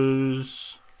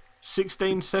was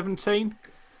 16, 17.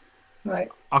 Right.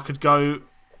 I could go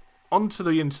onto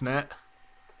the internet,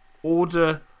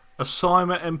 order a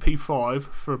Cyma MP5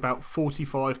 for about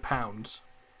 £45.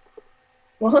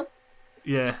 What?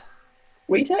 Yeah.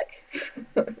 WeTech?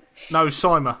 No,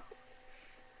 Cyma.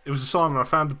 It was a Cyma. I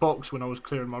found a box when I was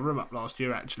clearing my room up last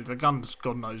year, actually. The gun's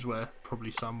God knows where.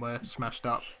 Probably somewhere. Smashed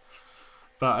up.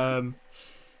 But,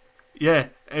 yeah,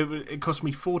 it cost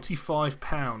me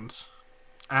 £45.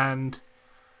 And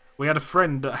we had a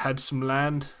friend that had some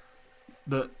land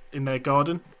in their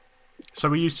garden. So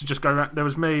we used to just go around. There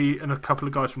was me and a couple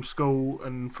of guys from school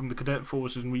and from the cadet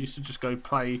forces, and we used to just go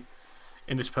play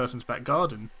in this person's back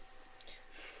garden.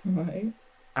 Right.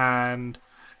 And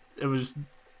it was,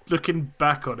 looking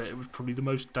back on it, it was probably the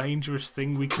most dangerous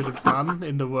thing we could have done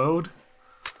in the world.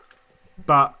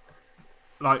 But,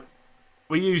 like,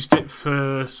 we used it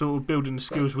for sort of building the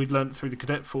skills we'd learnt through the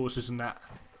cadet forces and that,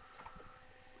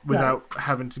 without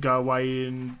having to go away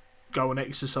and go and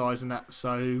exercise and that.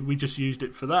 So we just used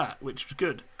it for that, which was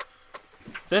good.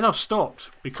 Then I've stopped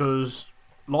because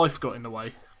life got in the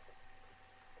way.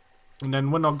 And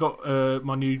then when I got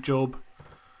my new job,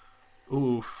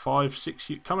 5, 6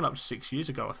 years, coming up to 6 years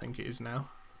ago, I think it is now.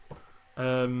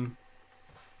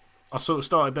 I sort of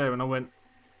started there and I went,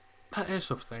 that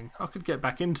airsoft thing, I could get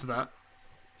back into that.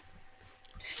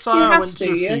 So You I have went to,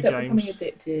 to a you few end up games. becoming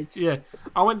addicted. Yeah,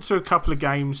 I went to a couple of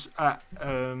games at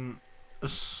a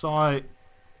site.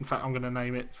 In fact, I'm going to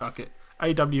name it. Fuck it.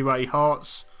 AWA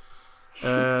Hearts.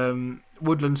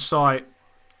 Woodland site.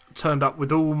 Turned up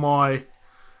with all my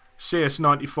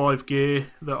CS95 gear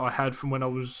that I had from when I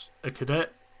was a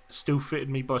cadet. Still fitted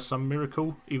me by some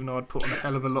miracle, even though I'd put on a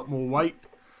hell of a lot more weight.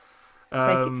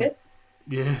 Make it fit.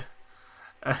 Yeah.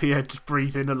 Yeah, just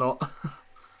breathe in a lot.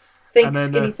 Think and then,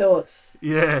 skinny thoughts.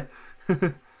 Yeah.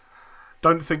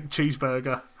 Don't think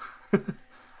cheeseburger.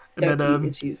 Don't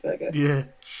eat a cheeseburger. Yeah.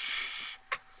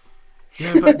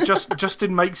 Yeah, but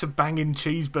Justin makes a banging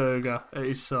cheeseburger at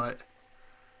his site.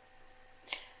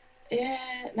 Yeah,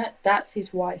 no, that's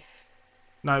his wife.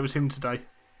 No, it was him today.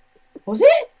 Was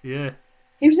it? Yeah.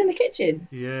 He was in the kitchen?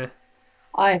 Yeah.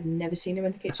 I have never seen him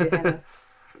in the kitchen ever.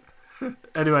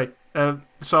 Anyway,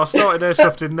 so I started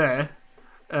airsoft in there,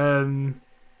 and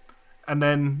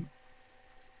then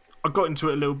I got into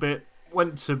it a little bit,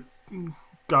 went to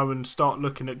go and start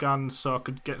looking at guns so I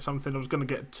could get something. I was going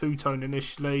to get a two-tone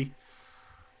initially,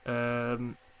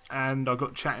 and I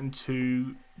got chatting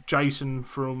to Jason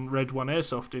from Red One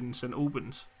Airsoft in St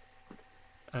Albans,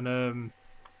 and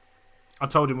I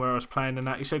told him where I was playing and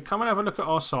that. He said, come and have a look at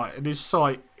our site. And his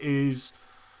site is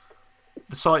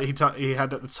the site he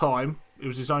had at the time. It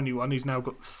was his only one. He's now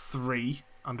got 3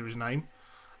 under his name.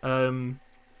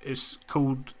 It's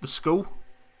called The School,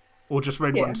 or just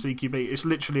Red One CQB. It's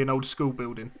literally an old school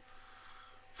building.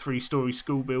 3-storey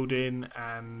school building,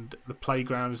 and the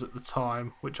playgrounds at the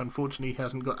time, which unfortunately he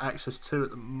hasn't got access to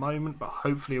at the moment, but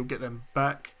hopefully he'll get them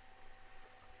back.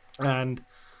 And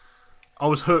I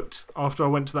was hooked. After I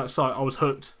went to that site, I was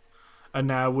hooked. And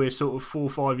now we're sort of 4 or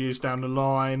 5 years down the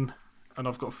line, and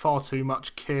I've got far too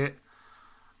much kit,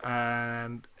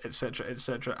 and etc.,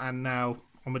 etc. And now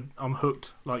I'm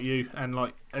hooked like you and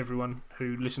like everyone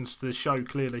who listens to this show.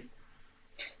 Clearly.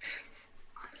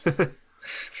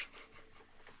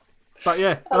 But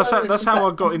yeah, that's how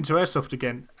I got into Airsoft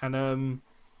again, and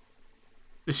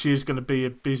this year's going to be a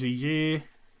busy year.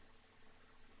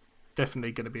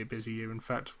 Definitely going to be a busy year. In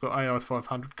fact, I've got AI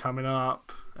 500 coming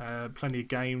up. Plenty of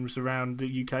games around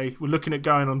the UK. We're looking at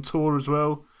going on tour as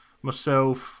well.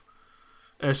 Myself,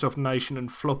 Airsoft Nation,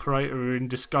 and Floperator are in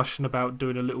discussion about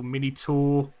doing a little mini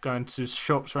tour, going to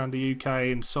shops around the UK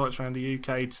and sites around the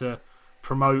UK to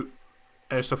promote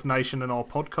Airsoft Nation and our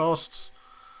podcasts.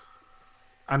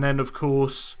 And then, of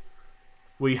course,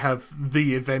 we have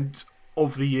the event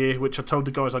of the year, which I told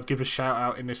the guys I'd give a shout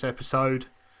out in this episode,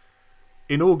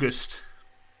 in August.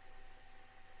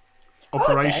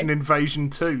 Operation Invasion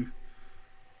 2.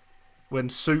 When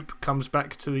Soup comes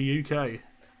back to the UK.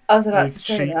 I was about to with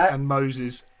say Sheep that. and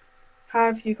Moses.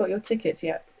 Have you got your tickets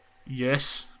yet?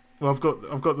 Yes. Well, I've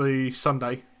got the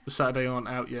Sunday. The Saturday aren't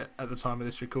out yet at the time of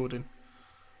this recording.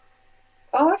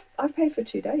 Oh, I've paid for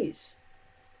 2 days.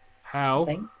 How? I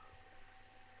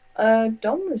think.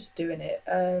 Dom was doing it.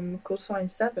 Called Sign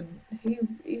 7. He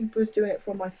was doing it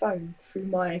from my phone through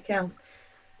my account,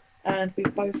 and we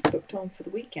both booked on for the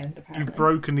weekend. Apparently, You've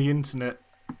broken the internet.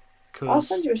 I'll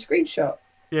send you a screenshot.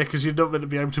 Yeah, because you're not meant to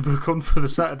be able to book on for the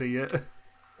Saturday yet.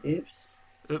 Oops.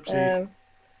 Oopsie.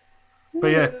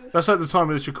 But yeah, that's at the time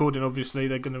of this recording. Obviously,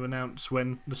 they're going to announce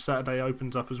when the Saturday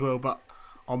opens up as well. But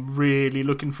I'm really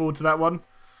looking forward to that one.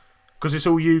 Because it's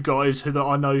all you guys that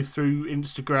I know through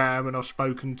Instagram and I've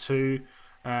spoken to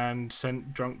and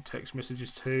sent drunk text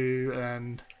messages to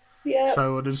and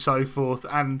so on and so forth.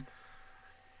 And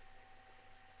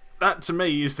that to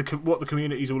me is what the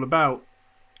community is all about.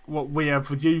 What we have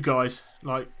with you guys,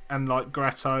 like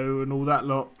Gratto and all that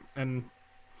lot, and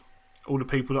all the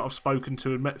people that I've spoken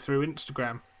to and met through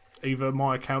Instagram, either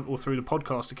my account or through the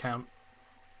podcast account.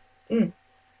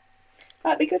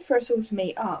 That'd be good for us all to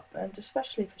meet up, and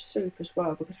especially for Soup as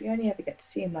well, because we only ever get to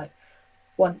see him like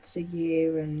once a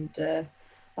year, and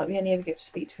we only ever get to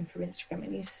speak to him through Instagram,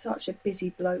 and he's such a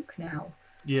busy bloke now.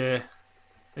 Yeah,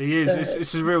 he is.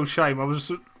 It's a real shame. I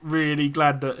was really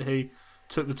glad that he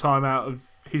took the time out of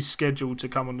his schedule to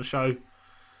come on the show.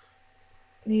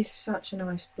 And he's such a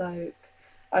nice bloke.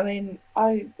 I mean,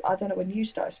 I don't know when you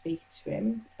started speaking to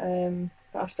him,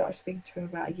 but I started speaking to him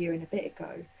about a year and a bit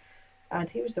ago. And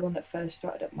he was the one that first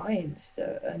started up my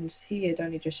Insta, and he had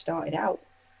only just started out.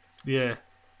 Yeah.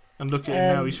 And look at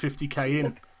him now, he's 50k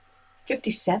in.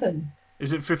 57.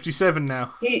 Is it 57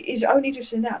 now? He's only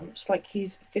just announced, like,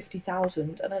 he's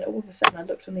 50,000, and then all of a sudden I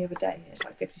looked on the other day, and it's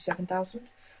like 57,000.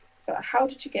 But how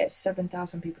did you get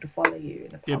 7,000 people to follow you in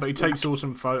the past Yeah, but he week? takes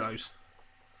awesome photos.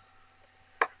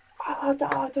 I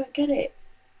don't get it.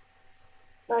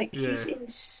 Like, he's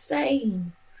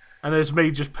insane. And there's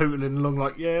me just pootling along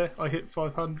like, yeah, I hit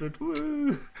 500.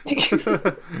 Woo!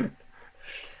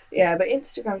 Yeah, but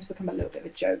Instagram's become a little bit of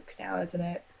a joke now, hasn't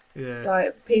it? Yeah.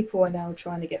 Like, people are now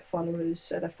trying to get followers,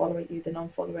 so they're following you, they're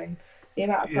non-following. The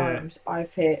amount of times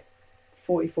I've hit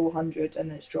 4,400 and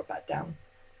then it's dropped back down.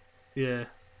 Yeah.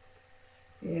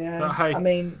 Yeah. But hey, I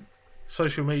mean,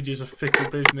 social media's a fickle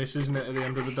business, isn't it, at the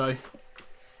end of the day?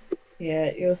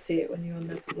 Yeah, you'll see it when you're on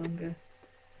there for longer.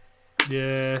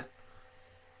 Yeah.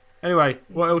 Anyway,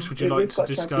 what else would you like to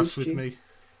discuss with me?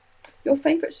 Your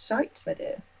favourite sites, my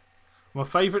dear? My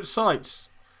favourite sites?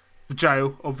 The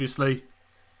jail, obviously.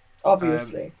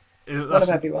 Obviously. That's one of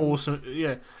everyone's. Awesome.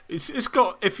 Yeah. It's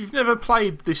got, if you've never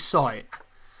played this site,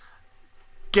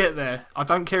 get there. I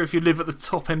don't care if you live at the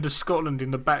top end of Scotland in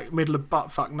the middle of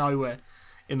buttfuck nowhere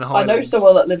in the Highlands. I know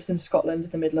someone that lives in Scotland in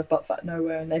the middle of buttfuck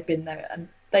nowhere, and they've been there, and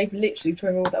they've literally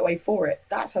driven all that way for it.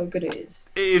 That's how good it is.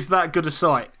 It is that good a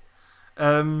site.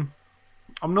 I'm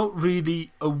not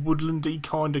really a woodlandy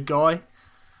kind of guy.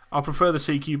 I prefer the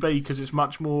CQB because it's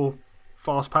much more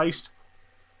fast-paced.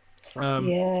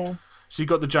 Yeah. So you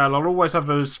got the jail. I'll always have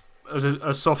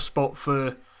a soft spot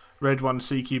for Red 1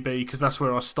 CQB because that's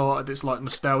where I started. It's like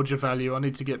nostalgia value. I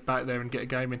need to get back there and get a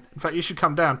game in. In fact, you should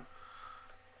come down.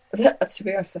 To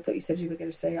be honest, I thought you said you were going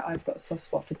to say I've got a soft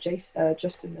spot for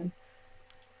Justin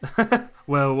then.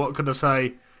 Well, what can I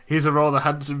say? He's a rather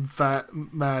handsome fat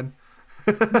man.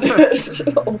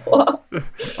 What?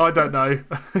 I don't know.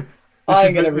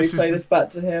 I'm going to replay this back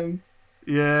to him.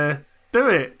 Yeah, do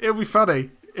it. It'll be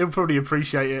funny. He'll probably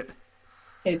appreciate it.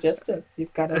 Hey, Justin,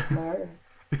 you've got to admire.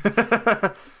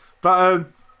 But,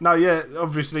 no, yeah,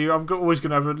 obviously, always going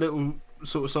to have a little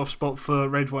sort of soft spot for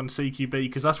Red 1 CQB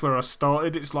because that's where I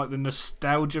started. It's like the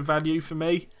nostalgia value for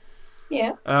me.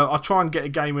 Yeah. I try and get a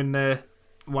game in there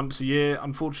once a year.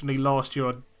 Unfortunately, last year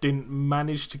I didn't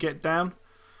manage to get down.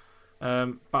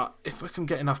 But if we can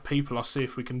get enough people, I'll see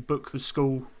if we can book the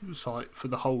school site for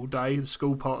the whole day, the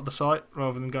school part of the site,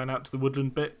 rather than going out to the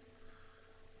woodland bit.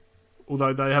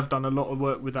 Although they have done a lot of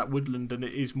work with that woodland, and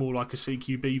it is more like a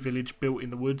CQB village built in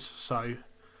the woods, so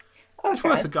it's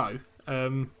worth a go.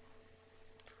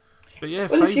 But yeah,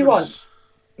 well, if you want,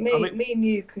 I mean, me and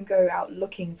you can go out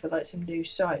looking for like some new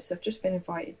sites. I've just been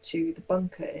invited to the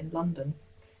Bunker in London.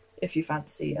 If you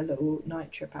fancy a little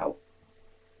night trip out.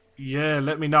 Yeah,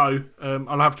 let me know.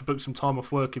 I'll have to book some time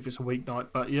off work if it's a weeknight.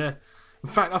 But yeah, in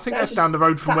fact, I think that's down the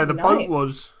road from where the boat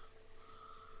was.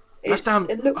 It looks like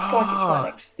it's right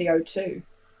next to the O2.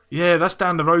 Yeah, that's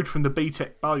down the road from the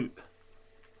BTEC boat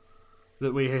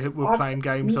that we were playing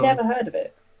games on. I've never heard of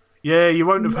it. Yeah, you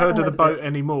won't have heard of the boat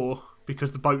anymore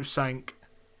because the boat sank.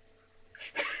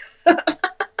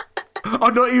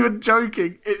 I'm not even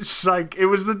joking. It sank. It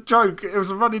was a joke. It was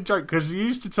a running joke because he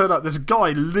used to turn up. There's a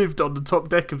guy who lived on the top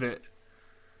deck of it,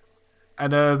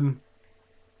 and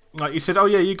like he said, "Oh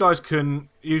yeah, you guys can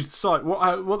use the site."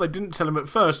 What they didn't tell him at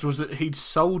first was that he'd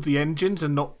sold the engines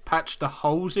and not patched the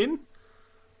holes in.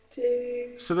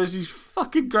 Dude. So there's these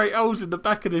fucking great holes in the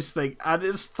back of this thing, and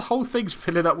the whole thing's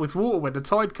filling up with water when the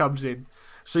tide comes in.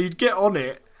 So you'd get on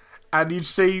it, and you'd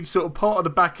see sort of part of the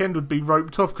back end would be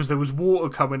roped off because there was water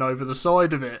coming over the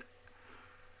side of it.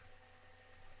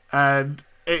 And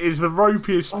it is the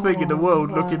ropiest thing in the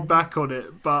world looking back on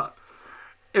it, but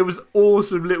it was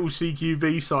awesome little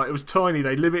CQB site. It was tiny.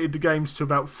 They limited the games to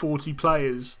about 40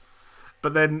 players.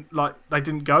 But then, like, they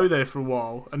didn't go there for a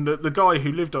while. And the guy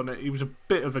who lived on it, he was a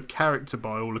bit of a character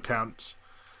by all accounts.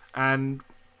 And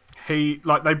they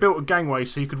built a gangway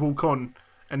so you could walk on,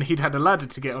 and he'd had a ladder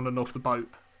to get on and off the boat.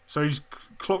 So he's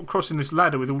crossing this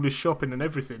ladder with all his shopping and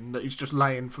everything that he's just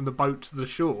laying from the boat to the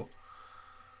shore.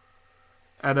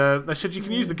 And they said, you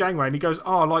can use the gangway. And he goes,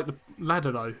 I like the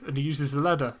ladder, though. And he uses the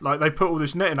ladder. Like, they put all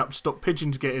this netting up to stop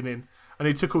pigeons getting in. And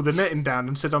he took all the netting down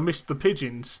and said, I missed the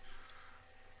pigeons.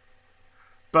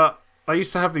 But they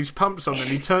used to have these pumps on, and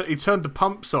he turned the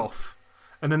pumps off.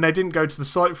 And then they didn't go to the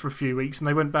site for a few weeks, and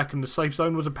they went back, and the safe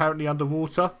zone was apparently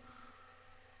underwater.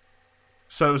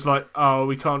 So it was like, oh,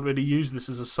 we can't really use this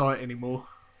as a site anymore.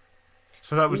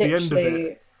 So that was the end of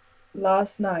it.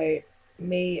 Last night,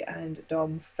 me and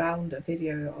Dom found a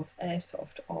video of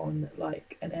Airsoft on,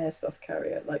 like, an Airsoft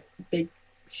carrier, like, big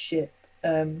ship.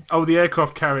 Oh, the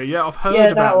aircraft carrier. Yeah, I've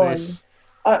heard about this.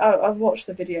 I watched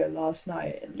the video last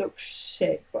night. It looks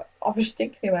sick, but I was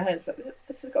thinking in my head, it's like,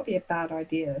 this has got to be a bad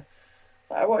idea.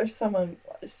 Like, what if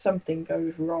something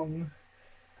goes wrong?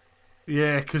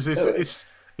 Yeah, because it's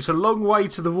a long way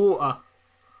to the water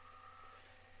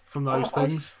from those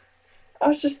things. I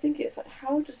was just thinking, it's like,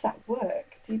 how does that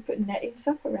work? Do you put nettings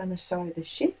up around the side of the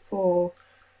ship, or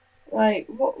like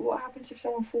what happens if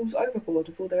someone falls overboard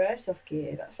with all their airsoft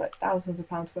gear? That's like thousands of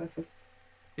pounds worth of.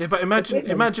 Yeah, but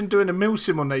imagine doing a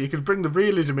milsim on there. You could bring the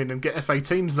realism in and get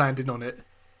F-18s landing on it.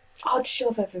 I'd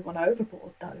shove everyone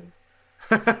overboard,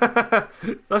 though.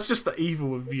 That's just the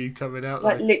evil of you coming out.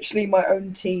 Like, literally my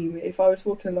own team. If I was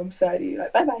walking alongside you,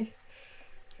 like, bye-bye.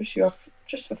 Push you off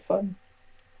just for fun.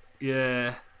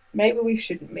 Yeah. Maybe we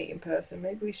shouldn't meet in person.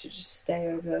 Maybe we should just stay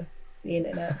over the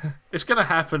internet. It's going to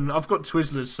happen. I've got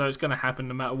Twizzlers, so it's going to happen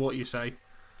no matter what you say.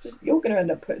 You're going to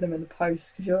end up putting them in the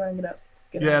post because you're hanging up.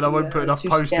 Yeah, and I won't put enough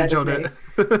postage on it.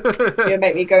 You'll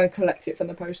make me go and collect it from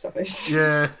the post office.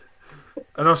 Yeah.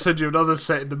 And I'll send you another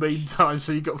set in the meantime,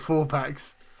 so you got 4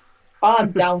 packs.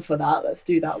 I'm down for that. Let's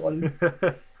do that one.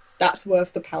 That's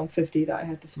worth the £1.50 that I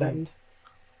had to spend.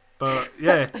 But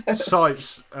yeah,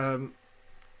 sites. A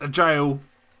jail,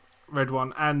 read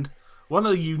one, and one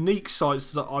of the unique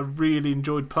sites that I really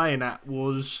enjoyed playing at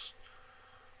was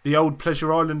the old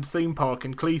Pleasure Island theme park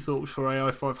in Cleethorpes for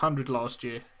AI 500 last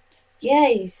year.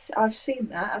 Yes, I've seen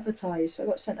that advertised. I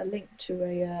got sent a link to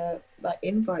a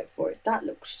invite for it. That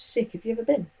looks sick. Have you ever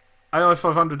been? AI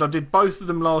 500, I did both of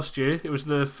them last year. It was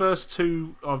the first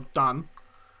 2 I've done.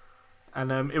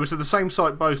 And it was at the same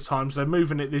site both times. They're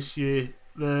moving it this year.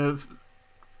 In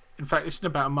fact, it's in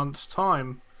about a month's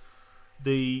time.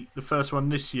 The first one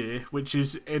this year, which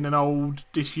is in an old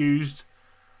disused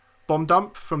bomb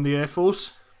dump from the Air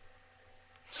Force.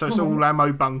 So it's all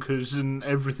ammo bunkers and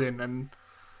everything, and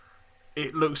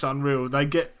it looks unreal. They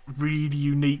get really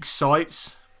unique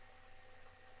sites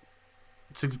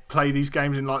to play these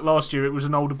games in. Like last year, it was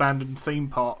an old abandoned theme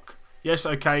park. Yes,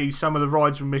 okay, some of the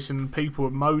rides were missing and people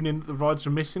were moaning that the rides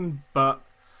were missing, but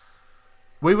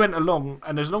we went along,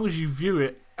 and as long as you view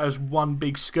it as one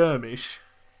big skirmish,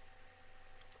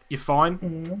 you're fine.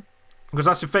 Mm-hmm. Because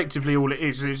that's effectively all it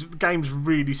is. The game's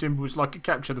really simple. It's like a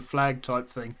capture the flag type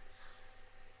thing.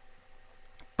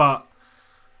 But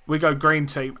we go green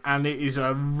team, and it is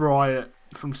a riot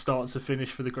from start to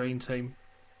finish for the green team.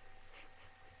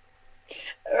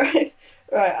 Right.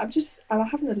 I'm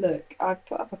having a look. I've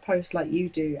put up a post like you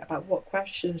do about what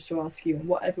questions to ask you and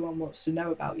what everyone wants to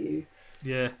know about you.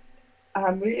 Yeah. And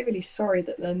I'm really, really sorry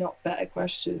that they're not better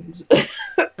questions.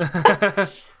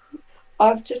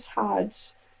 I've just had,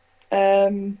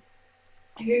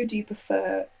 who do you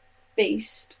prefer,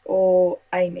 Beast or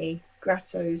Amy?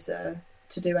 Grato's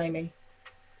to do Amy.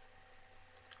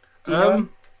 Do you know him?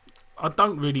 I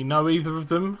don't really know either of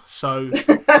them, so...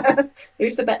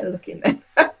 Who's the better looking then?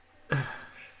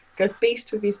 Because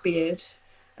Beast with his beard,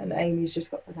 and Amy's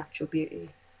just got the natural beauty.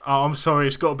 Oh, I'm sorry,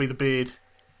 it's got to be the beard.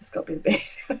 It's got to be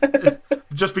the beard.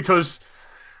 Just because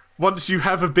once you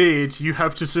have a beard, you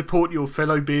have to support your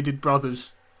fellow bearded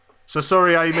brothers. So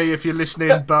sorry, Amy, if you're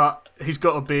listening, but he's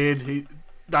got a beard.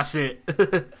 That's it.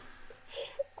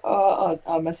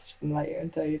 I'll message them later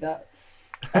and tell you that.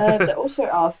 They're also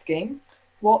asking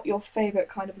what your favourite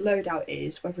kind of loadout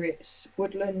is, whether it's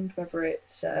woodland, whether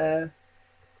it's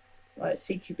like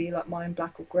CQB like mine,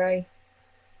 black or grey.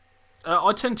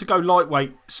 I tend to go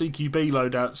lightweight CQB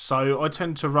loadouts, so I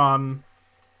tend to run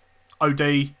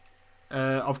OD.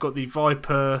 I've got the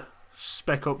Viper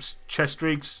Spec Ops chest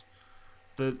rigs,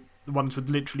 the ones with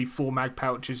literally 4 mag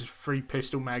pouches, 3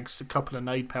 pistol mags, a couple of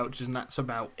nade pouches, and that's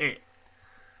about it.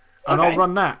 And Okay. I'll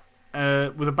run that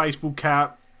with a baseball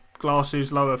cap,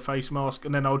 glasses, lower face mask,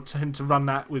 and then I'll tend to run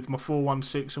that with my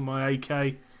 416 or my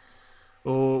AK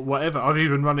or whatever. I've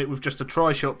even run it with just a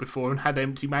tri-shot before and had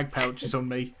empty mag pouches on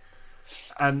me.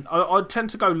 And I tend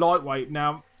to go lightweight.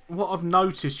 Now, what I've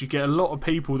noticed, you get a lot of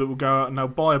people that will go out and they'll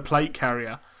buy a plate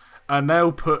carrier and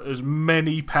they'll put as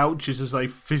many pouches as they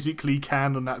physically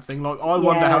can on that thing. Like, I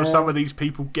wonder how some of these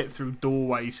people get through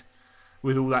doorways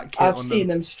with all that kit on them. I've seen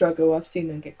them struggle. I've seen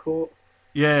them get caught.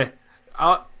 Yeah.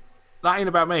 That ain't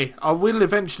about me. I will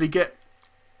eventually get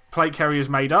plate carriers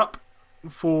made up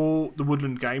for the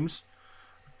Woodland games,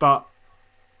 but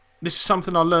this is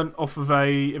something I learnt off of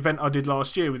a event I did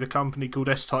last year with a company called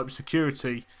S-Type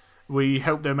Security. We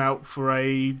helped them out for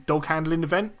a dog handling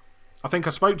event. I think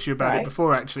I spoke to you about it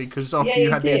before, actually, because after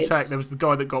you had the attack, there was the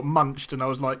guy that got munched, and I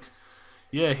was like,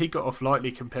 yeah, he got off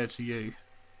lightly compared to you.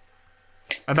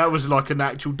 And that was like an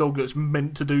actual dog that's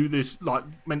meant to do this, like,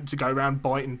 meant to go around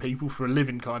biting people for a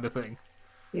living kind of thing.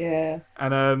 Yeah.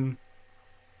 And,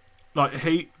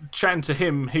 like, chatting to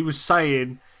him, he was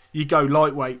saying, you go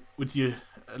lightweight with your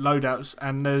loadouts,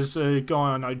 and there's a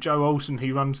guy I know, Joe Olsen,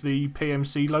 he runs the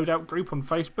PMC loadout group on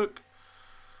Facebook,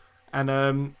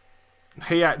 and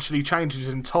he actually changed his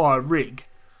entire rig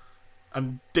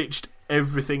and ditched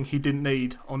everything he didn't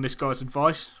need on this guy's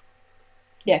advice.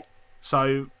 Yeah.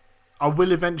 So I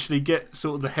will eventually get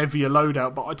sort of the heavier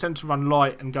loadout, but I tend to run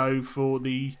light and go for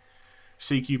the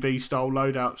CQB style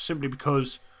loadout simply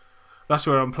because that's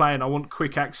where I'm playing. I want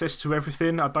quick access to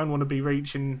everything. I don't want to be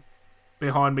reaching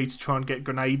behind me to try and get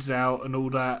grenades out and all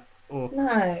that.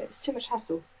 No, it's too much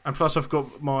hassle. And plus I've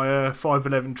got my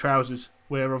 511 trousers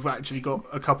where I've actually got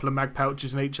a couple of mag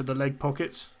pouches in each of the leg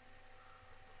pockets.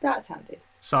 That's handy.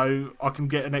 So I can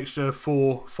get an extra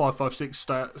 4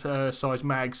 5.56 size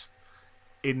mags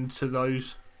into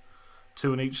those,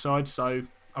 2 on each side, so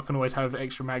I can always have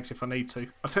extra mags if I need to.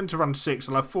 I tend to run 6.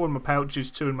 I'll have 4 in my pouches,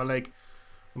 2 in my leg,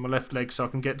 on my left leg, so I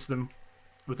can get to them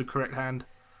with the correct hand.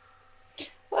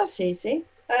 Well, that's easy.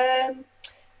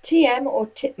 TM or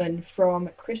Titman from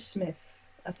Chris Smith.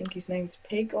 I think his name's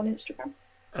Pig on Instagram.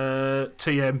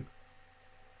 TM.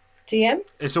 TM?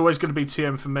 It's always going to be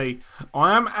TM for me.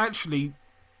 I am actually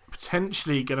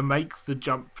potentially going to make the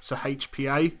jump to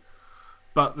HPA,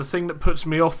 but the thing that puts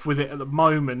me off with it at the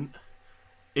moment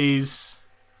is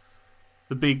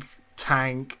the big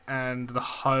tank and the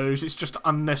hose. It's just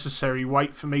unnecessary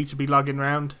weight for me to be lugging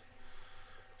around.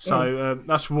 So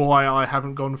that's why I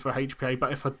haven't gone for HPA.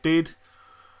 But if I did,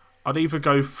 I'd either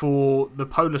go for the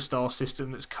Polar Star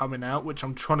system that's coming out, which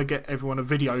I'm trying to get everyone a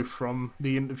video from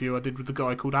the interview I did with the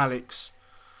guy called Alex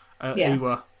at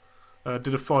UWA.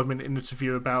 Did a 5-minute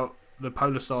interview about the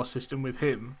Polar Star system with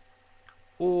him.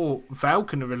 Or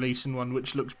Valken are releasing one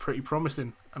which looks pretty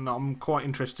promising, and I'm quite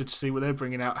interested to see what they're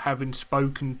bringing out, having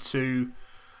spoken to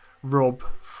Rob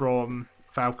from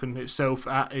Valken itself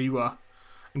at UWA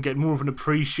and get more of an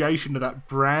appreciation of that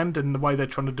brand and the way they're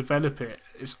trying to develop it.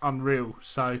 It's unreal.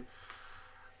 So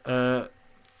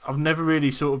I've never really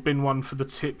sort of been one for the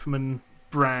Tipman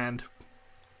brand,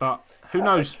 but who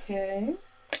knows? Okay.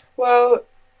 Well,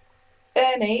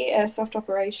 Ernie, Airsoft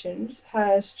Operations,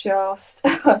 has just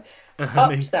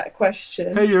upped that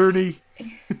question. Hey, Ernie.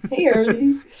 Hey,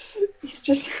 Ernie. He's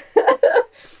just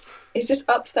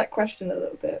upped that question a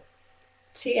little bit.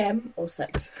 TM or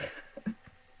sex?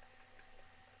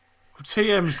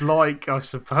 TM's like, I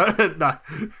suppose. No.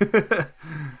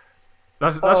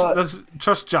 That's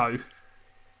trust Joe.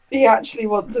 He actually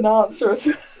wants an answer as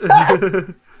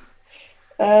Can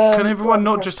everyone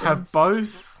not questions. just have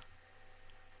both?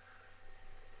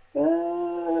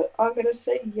 I'm going to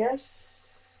say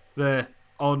yes. There,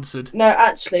 answered. No,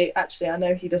 actually, I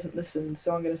know he doesn't listen,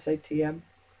 so I'm going to say TM.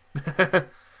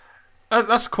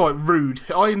 That's quite rude.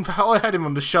 I had him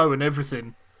on the show and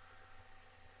everything.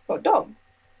 What, Dom?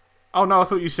 Oh no, I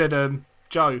thought you said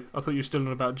Joe. I thought you were still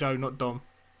on about Joe, not Dom.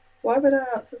 Why would I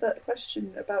answer that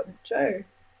question about Joe,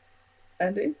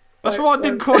 Andy? That's why I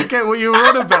didn't quite get what you were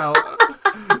on about.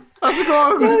 That's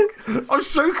why I'm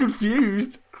so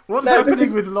confused. What's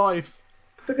happening with life?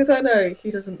 Because I know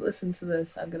he doesn't listen to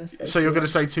this, I'm going to say So TM. you're going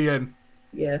to say TM?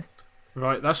 Yeah.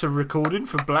 Right, that's a recording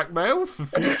for blackmail for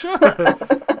future.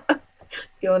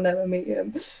 You'll never meet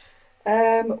him.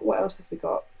 What else have we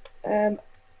got?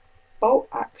 Bolt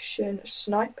action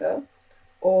sniper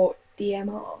or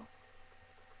DMR?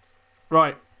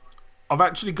 Right, I've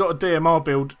actually got a DMR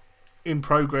build in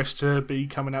progress to be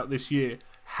coming out this year.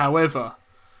 However,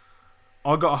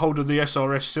 I got a hold of the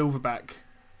SRS Silverback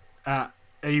at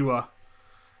Ewa,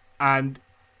 and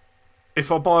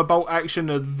if I buy a bolt action,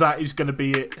 that is going to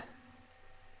be it,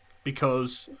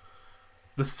 because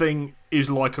the thing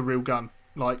is like a real gun.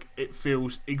 Like, it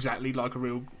feels exactly like a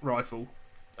real rifle.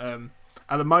 At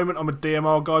the moment, I'm a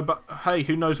DMR guy, but hey,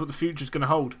 who knows what the future's going to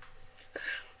hold?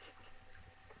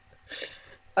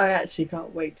 I actually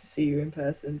can't wait to see you in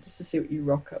person, just to see what you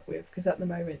rock up with, because at the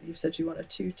moment you've said you want a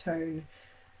two-tone.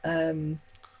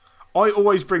 I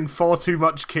always bring far too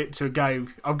much kit to a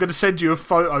game. I'm going to send you a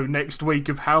photo next week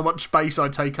of how much space I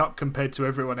take up compared to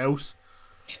everyone else.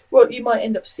 Well, you might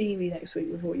end up seeing me next week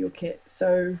with all your kit,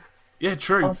 so... Yeah,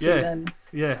 true. I'll see you then.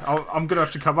 Yeah, I'm going to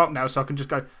have to come up now so I can just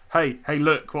go, hey,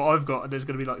 look what I've got. And there's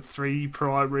going to be like 3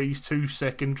 primaries, 2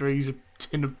 secondaries, a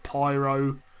tin of pyro.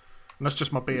 And that's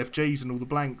just my BFGs and all the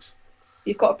blanks.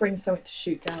 You've got to bring something to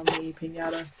shoot down the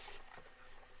pinata.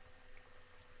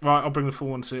 Right, I'll bring the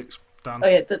 416. Done. Oh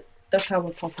yeah, that's how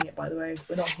we're popping it, by the way.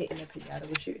 We're not hitting the pinata,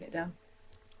 we're shooting it down.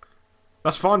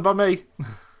 That's fine by me.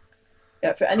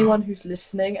 Yeah, for anyone who's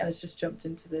listening and has just jumped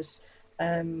into this,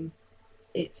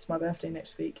 it's my birthday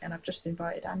next week, and I've just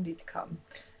invited Andy to come.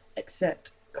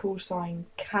 Except call sign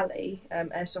Callie,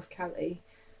 Airsoft Callie,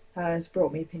 has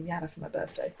brought me a pinata for my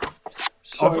birthday.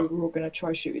 So we're all going to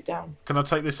try shoot it down. Can I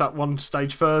take this up one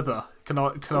stage further? Can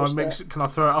I mix it? Can I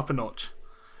throw it up a notch?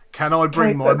 Can I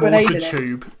bring my mortar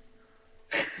tube?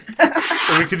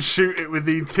 And we can shoot it with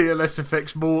the TLS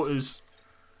effects mortars.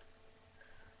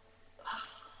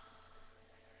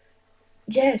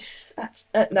 Yes.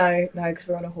 No, because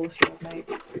we're on a horse yard, mate.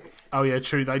 Oh yeah,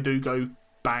 true. They do go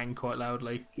bang quite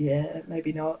loudly. Yeah,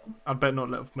 maybe not. I'd better not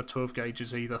let off my 12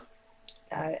 gauges either.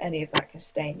 Any of that can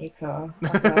stay in your car.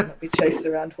 I'd rather not be chased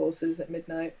around horses at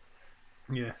midnight.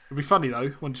 Yeah, it'd be funny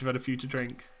though once you've had a few to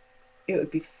drink. It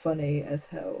would be funny as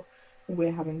hell.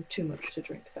 We're having too much to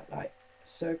drink that night.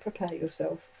 So prepare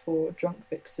yourself for drunk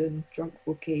vixen, drunk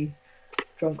Wookie,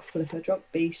 drunk flipper, drunk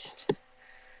beast.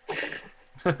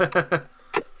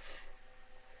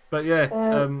 But yeah,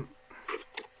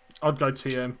 I'd go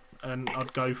TM and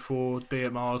I'd go for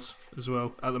DMRs as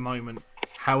well at the moment.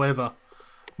 However,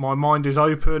 my mind is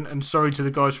open, and sorry to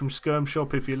the guys from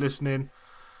SkirmShop if you're listening,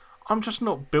 I'm just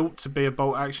not built to be a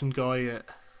bolt action guy yet.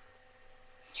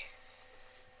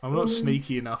 I'm not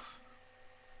sneaky enough.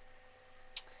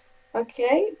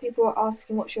 Okay, people are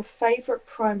asking what's your favourite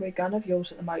primary gun of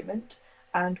yours at the moment,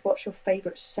 and what's your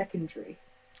favourite secondary?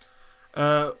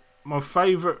 My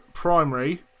favourite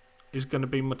primary is going to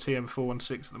be my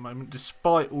TM416 at the moment,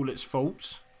 despite all its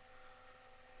faults.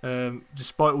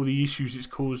 Despite all the issues it's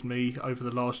caused me over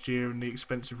the last year and the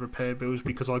expensive repair bills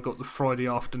because I got the Friday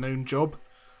afternoon job.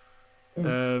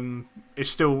 It's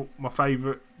still my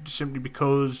favourite simply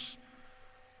because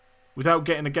without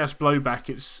getting a gas blowback,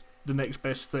 it's the next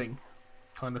best thing,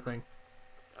 kind of thing.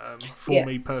 For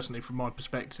me personally, from my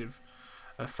perspective.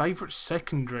 Favourite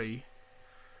secondary?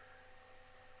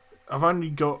 I've only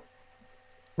got...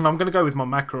 I'm going to go with my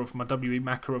Makarov, my WE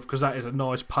Makarov, because that is a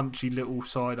nice punchy little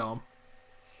sidearm.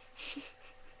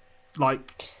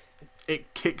 Like,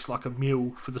 it kicks like a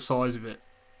mule for the size of it.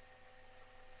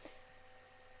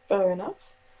 Fair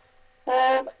enough.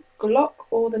 Glock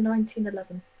or the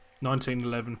 1911?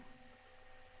 1911.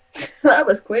 That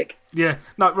was quick. Yeah,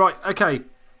 no, right, okay.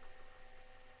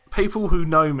 People who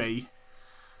know me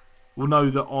will know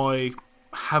that I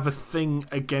have a thing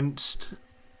against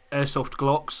Airsoft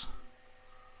Glocks.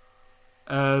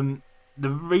 The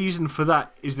reason for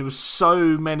that is there were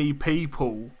so many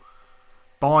people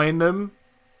buying them,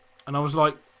 and I was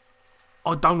like,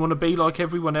 I don't want to be like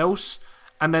everyone else.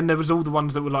 And then there was all the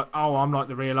ones that were like, oh, I'm like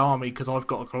the real army because I've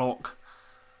got a Glock.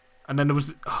 And then there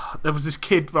was this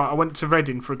kid, right, I went to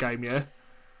Reading for a game, yeah?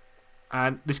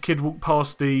 And this kid walked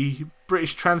past the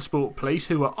British Transport Police,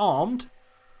 who were armed,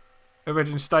 at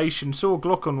Reading Station, saw a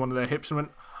Glock on one of their hips and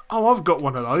went, oh, I've got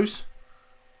one of those.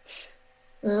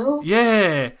 Oh?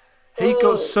 Yeah. He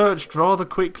got searched rather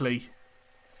quickly.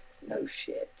 No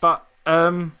shit. But,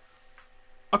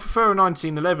 I prefer a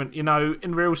 1911, you know,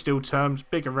 in real steel terms,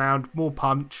 bigger round, more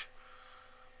punch.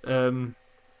 And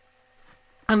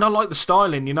I like the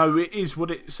styling, you know, it is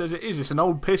what it says it is. It's an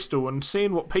old pistol, and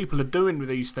seeing what people are doing with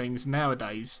these things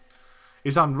nowadays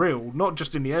is unreal. Not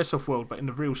just in the airsoft world, but in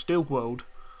the real steel world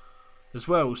as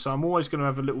well. So I'm always going to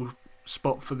have a little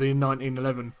spot for the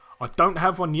 1911. I don't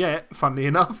have one yet, funnily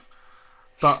enough,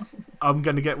 but I'm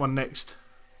going to get one next.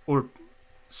 Or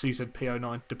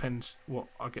CZP09, depends what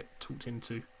I get talked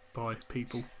into by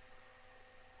people.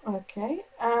 Okay,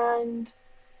 and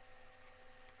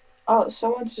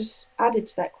someone's just added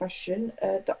to that question,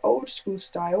 the old school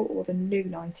style or the new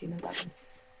 1911?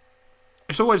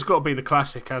 It's always got to be the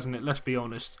classic, hasn't it? Let's be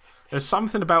honest. There's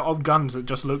something about old guns that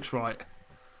just looks right.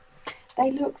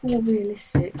 They look more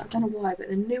realistic. I don't know why, but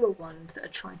the newer ones that are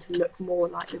trying to look more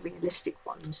like the realistic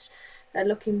ones, they're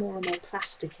looking more and more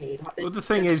plasticky. Like well, the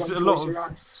thing is, a lot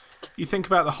of you think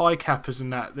about the high cappers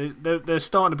and that they're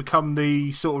starting to become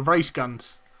the sort of race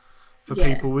guns for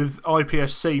people, with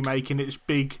IPSC making its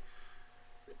big,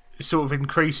 sort of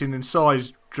increasing in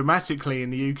size dramatically in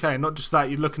the UK. And not just that,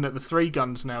 you're looking at the 3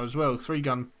 guns now as well,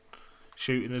 3-gun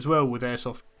shooting as well with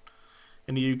Airsoft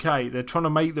in the UK. They're trying to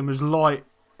make them as light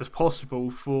as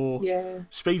possible for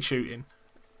speed shooting,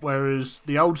 whereas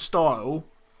the old style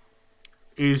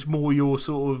is more your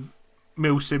sort of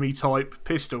mil-simmy type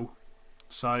pistol.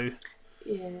 So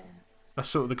that's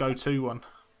sort of the go-to one.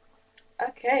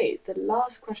 Okay, the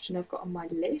last question I've got on my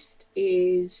list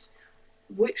is,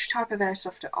 which type of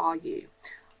airsofter are you?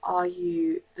 Are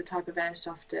you the type of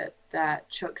airsofter that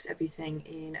chucks everything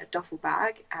in a duffel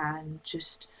bag and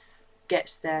just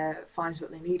gets there, finds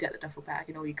what they need at the duffel bag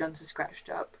and all your guns are scratched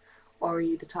up? Or are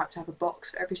you the type to have a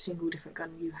box for every single different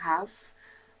gun you have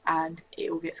and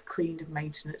it all gets cleaned and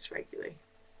maintenance regularly?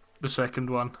 The second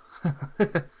one.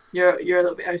 You're a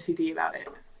little bit OCD about it.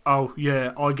 Oh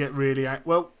yeah, I get really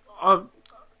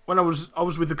when I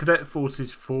was with the cadet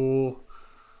forces for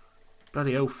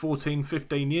bloody hell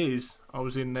 14-15 years. I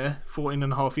was in there 14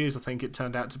 and a half years, I think it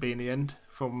turned out to be in the end,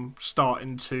 from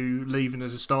starting to leaving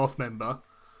as a staff member.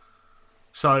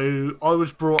 So I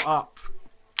was brought up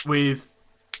with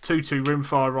 2.2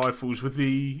 rimfire rifles with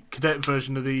the cadet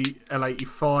version of the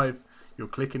L85. You're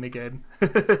clicking again.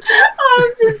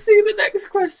 I've just seen the next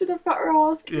question I've got to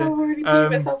ask. Yeah. I'm already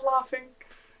feeling myself laughing.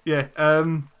 Yeah.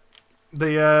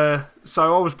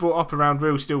 So I was brought up around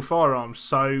real steel firearms.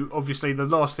 So obviously the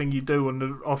last thing you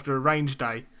do after a range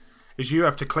day is you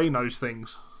have to clean those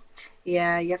things.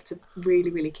 Yeah, you have to really,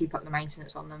 really keep up the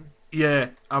maintenance on them. Yeah,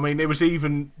 I mean, it was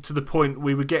even to the point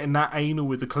we were getting that anal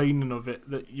with the cleaning of it,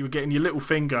 that you were getting your little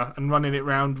finger and running it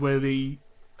round where the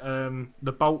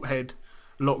bolt head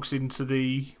locks into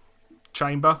the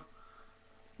chamber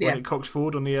when it cocks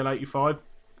forward on the L85.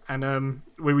 And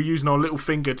we were using our little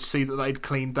finger to see that they'd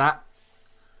cleaned that.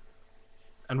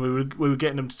 And we were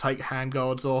getting them to take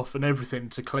handguards off and everything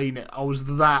to clean it. I was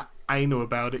that anal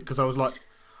about it because I was like,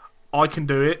 I can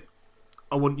do it.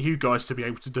 I want you guys to be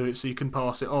able to do it so you can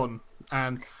pass it on.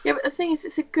 And yeah, but the thing is,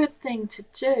 it's a good thing to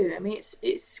do. I mean,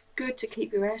 it's good to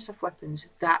keep your airsoft weapons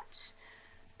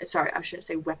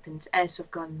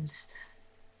airsoft guns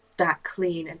that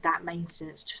clean and that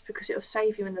maintenance, just because it'll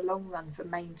save you in the long run for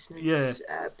maintenance.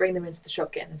 Bring them into the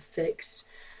shop, get them fixed.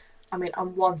 I mean,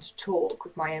 I'm one to talk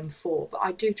with my M4, but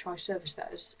I do try service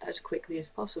that as quickly as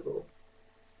possible.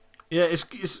 Yeah, it's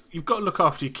you've got to look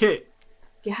after your kit.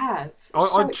 You have.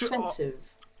 It's so expensive.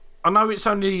 I know it's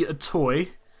only a toy,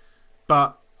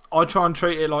 but I try and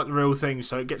treat it like the real thing,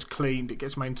 so it gets cleaned, it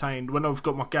gets maintained. When I've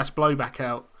got my gas blowback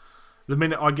out, the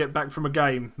minute I get back from a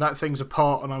game, that thing's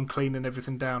apart and I'm cleaning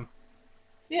everything down.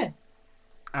 Yeah.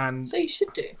 And so you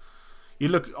should do.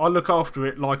 I look after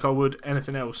it like I would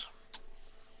anything else.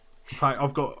 In fact,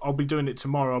 I'll be doing it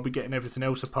tomorrow. I'll be getting everything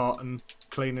else apart and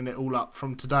cleaning it all up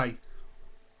from today.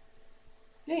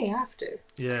 Yeah, you have to.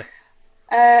 Yeah.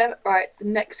 Right, the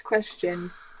next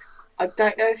question. I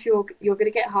don't know if you're going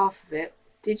to get half of it.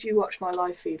 Did you watch my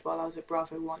live feed while I was at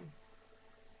Bravo 1?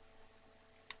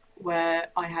 Where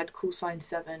I had Call Sign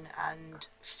 7 and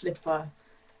Flipper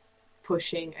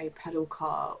pushing a pedal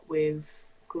car with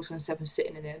Call Sign 7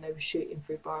 sitting in it, and they were shooting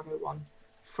through Bravo 1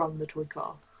 from the toy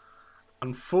car.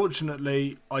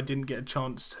 Unfortunately, I didn't get a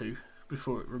chance to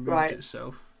before it removed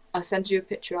itself. I'll send you a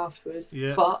picture afterwards.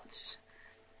 Yeah. But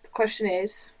the question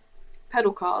is,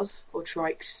 pedal cars or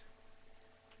trikes?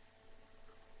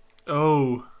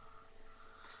 Oh.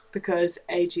 Because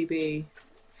AGB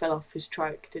fell off his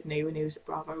trike, didn't he, when he was at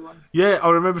Bravo 1? Yeah, I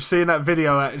remember seeing that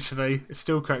video, actually. It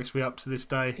still cracks me up to this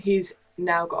day. He's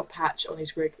now got a patch on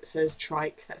his rig that says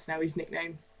trike. That's now his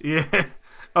nickname. Yeah.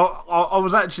 I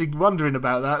was actually wondering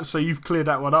about that, so you've cleared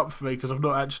that one up for me, because I've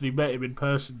not actually met him in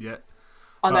person yet.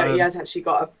 I know, he has actually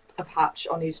got a patch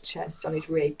on his chest, on his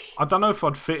rig. I don't know if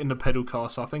I'd fit in the pedal car,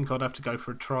 so I think I'd have to go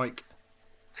for a trike.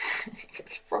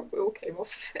 His front wheel came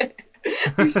off of it.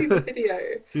 You see the video?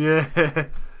 Yeah.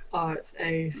 Oh, it's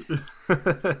ace.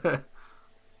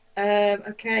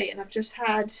 Okay, and I've just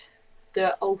had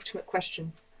the ultimate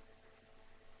question.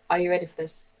 Are you ready for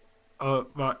this?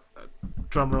 Right.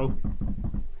 Drum roll.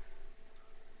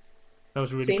 That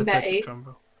was a really Team pathetic Betty. drum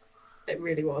roll. It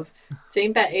really was.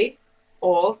 Team Betty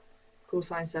or Call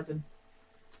Sign 7?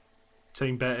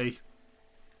 Team Betty.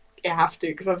 You have to,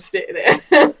 because I'm sitting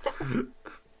there.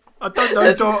 I don't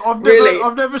know, Dom.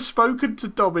 I've never spoken to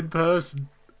Dom in person.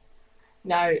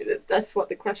 No, that's what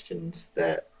the questions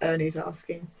that Ernie's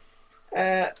asking.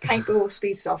 Paintball or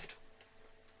Speedsoft?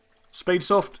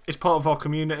 Speedsoft is part of our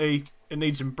community. It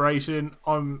needs embracing.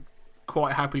 I'm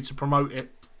quite happy to promote it.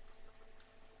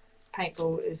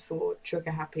 Paintball is for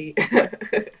trigger happy.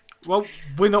 Well,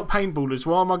 we're not paintballers.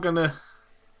 Why am I going to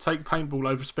take paintball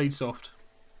over Speedsoft?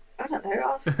 I don't know.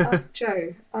 Ask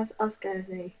Joe. Ask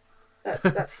Ernie.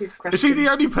 That's his question. Is he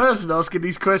the only person asking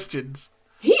these questions?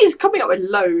 He is coming up with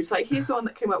loads. Like, he's the one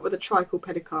that came up with the tricycle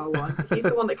pedicar one. He's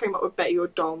the one that came up with Betty or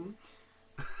Dom.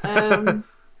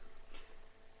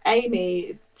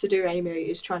 Amy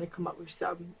is trying to come up with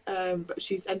some, but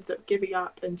she's ended up giving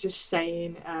up and just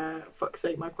saying, fuck's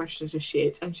sake, my questions are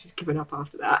shit, and she's given up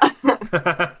after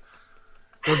that.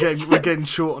 We're getting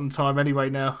short on time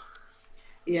anyway now.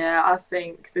 Yeah, I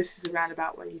think this is around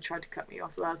about where you tried to cut me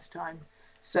off last time.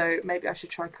 So maybe I should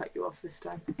try cut you off this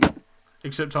time.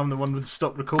 Except I'm the one with the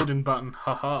stop recording button.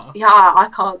 Haha. Yeah, I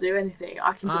can't do anything.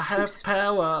 I have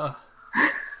power.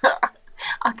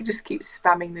 I can just keep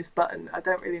spamming this button. I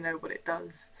don't really know what it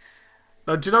does.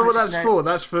 Do you know what that's for?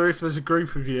 That's for if there's a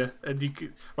group of you and you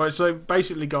could... Right, so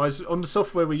basically, guys, on the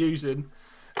software we're using,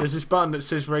 there's this button that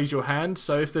says raise your hand.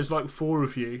 So if there's like 4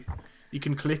 of you, you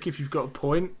can click if you've got a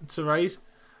point to raise.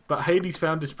 But Hayley's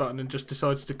found this button and just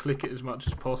decides to click it as much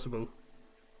as possible.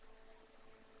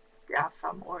 Yeah, I've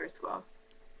found more as well.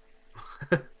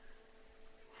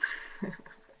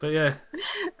 But yeah,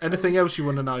 anything else you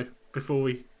want to know before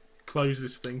we close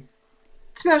this thing?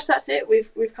 To be honest, that's it.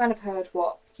 We've kind of heard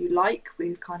what you like.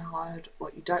 We've kind of heard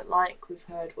what you don't like. We've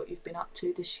heard what you've been up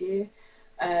to this year.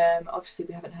 Obviously,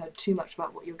 we haven't heard too much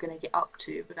about what you're going to get up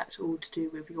to, but that's all to do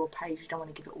with your page. You don't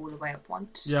want to give it all away at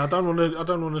once. Yeah, I don't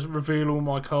want to reveal all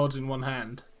my cards in one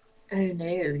hand. Oh no,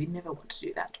 you never want to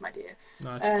do that, my dear.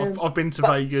 No, I've been to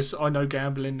Vegas. I know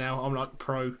gambling now. I'm like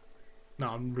pro. No,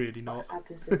 I'm really not. What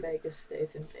happens in Vegas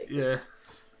stays in Vegas. Yeah.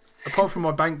 Apart from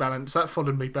my bank balance, that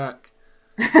followed me back.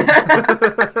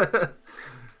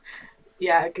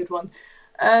 Yeah, a good one.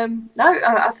 No,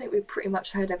 I think we've pretty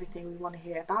much heard everything we want to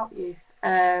hear about you.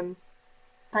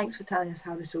 Thanks for telling us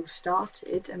how this all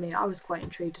started. I mean, I was quite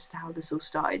intrigued as to how this all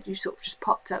started. You sort of just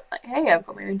popped up like, hey, I've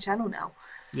got my own channel now.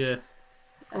 Yeah.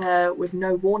 With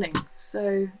no warning.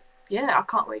 So, yeah, I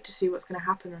can't wait to see what's going to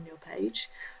happen on your page.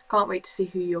 Can't wait to see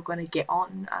who you're going to get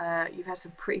on. You've had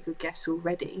some pretty good guests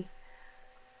already.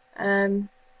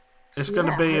 It's going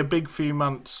to be a big few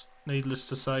months, needless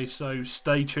to say, so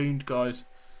stay tuned, guys.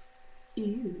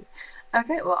 Ew.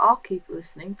 Okay, well, I'll keep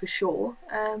listening for sure.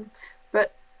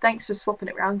 But thanks for swapping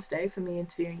it round today for me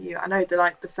interviewing you. I know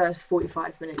that the first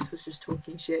 45 minutes was just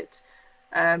talking shit.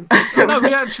 No,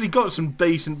 we actually got some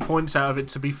decent points out of it,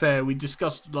 to be fair. We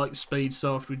discussed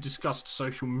Speedsoft, we discussed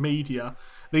social media.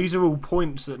 These are all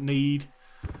points that need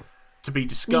to be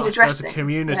discussed as a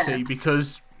community,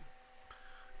 because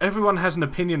everyone has an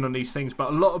opinion on these things,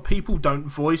 but a lot of people don't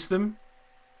voice them.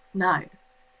 No.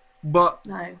 But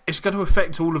it's going to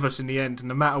affect all of us in the end,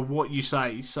 no matter what you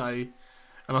say. So,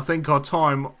 and I think our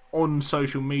time on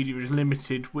social media is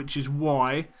limited, which is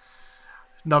why,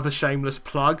 another shameless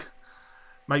plug,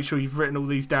 make sure you've written all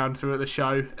these down throughout the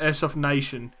show. Airsoft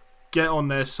Nation, get on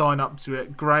there, sign up to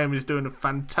it. Graham is doing a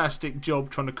fantastic job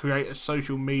trying to create a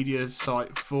social media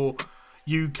site for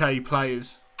UK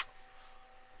players.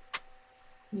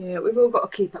 Yeah, we've all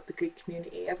got to keep up the good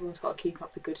community. Everyone's got to keep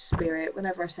up the good spirit.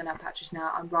 Whenever I send out patches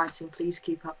now, I'm writing, please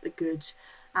keep up the good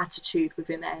attitude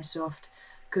within Airsoft.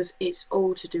 because it's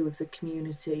all to do with the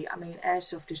community. I mean,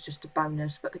 Airsoft is just a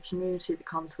bonus, but the community that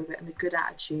comes with it and the good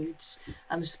attitudes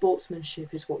and the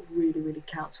sportsmanship is what really, really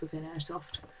counts within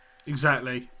Airsoft.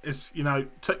 Exactly. It's,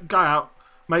 go out,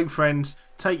 make friends,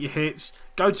 take your hits,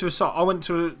 go to a site. I went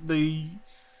to the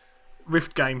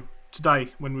Rift game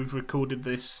today when we've recorded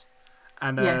this,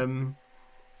 and it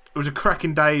was a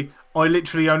cracking day. I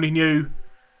literally only knew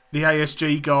the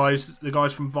ASG guys, the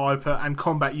guys from Viper, and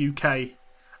Combat UK,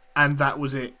 and that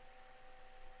was it.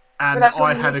 And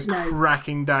I had a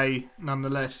cracking day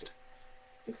nonetheless.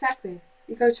 Exactly.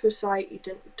 You go to a site, you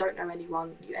don't know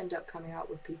anyone, you end up coming out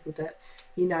with people that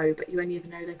you know, but you only ever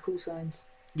know their call signs.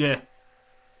 Yeah.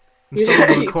 And some of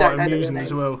them are quite amusing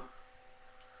as well.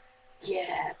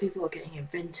 Yeah, people are getting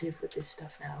inventive with this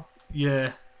stuff now.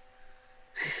 Yeah.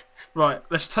 Right,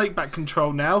 let's take back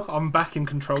control now. I'm back in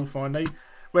control finally.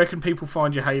 Where can people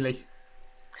find you, Hayley?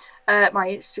 My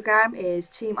Instagram is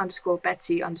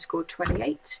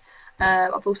team_Betty_28.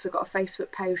 I've also got a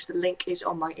Facebook page. The link is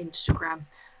on my Instagram.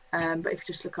 But if you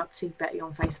just look up Team Betty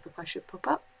on Facebook, I should pop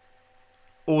up.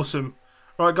 Awesome.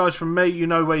 Right, guys, from me, you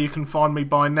know where you can find me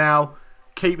by now.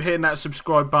 Keep hitting that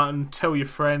subscribe button. Tell your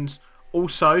friends.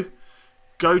 Also,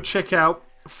 go check out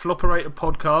Flopperator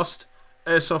Podcast,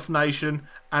 Airsoft Nation,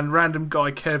 and Random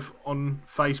Guy Kev on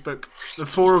Facebook. The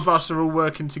four of us are all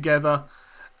working together,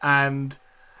 and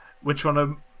we're trying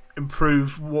to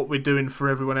improve what we're doing for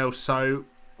everyone else. So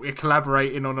we're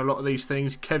collaborating on a lot of these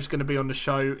things. Kev's going to be on the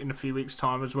show in a few weeks'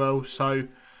 time as well. So,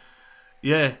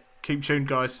 yeah, keep tuned,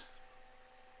 guys.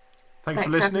 Thanks for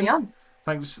listening. For having me on.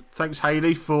 Thanks,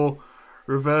 Hayley, for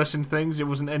reversing things. It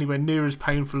wasn't anywhere near as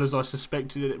painful as I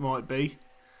suspected it might be.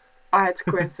 I had to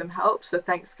call in some help, so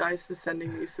thanks, guys, for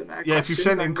sending me some questions. Yeah, if you've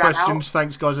sent in questions,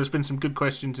 thanks, guys. There's been some good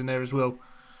questions in there as well.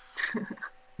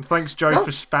 And thanks, Joe,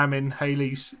 for spamming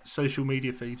Hayley's social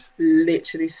media feeds.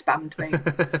 Literally spammed me.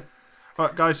 All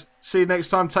right, guys. See you next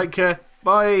time. Take care.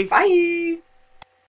 Bye. Bye.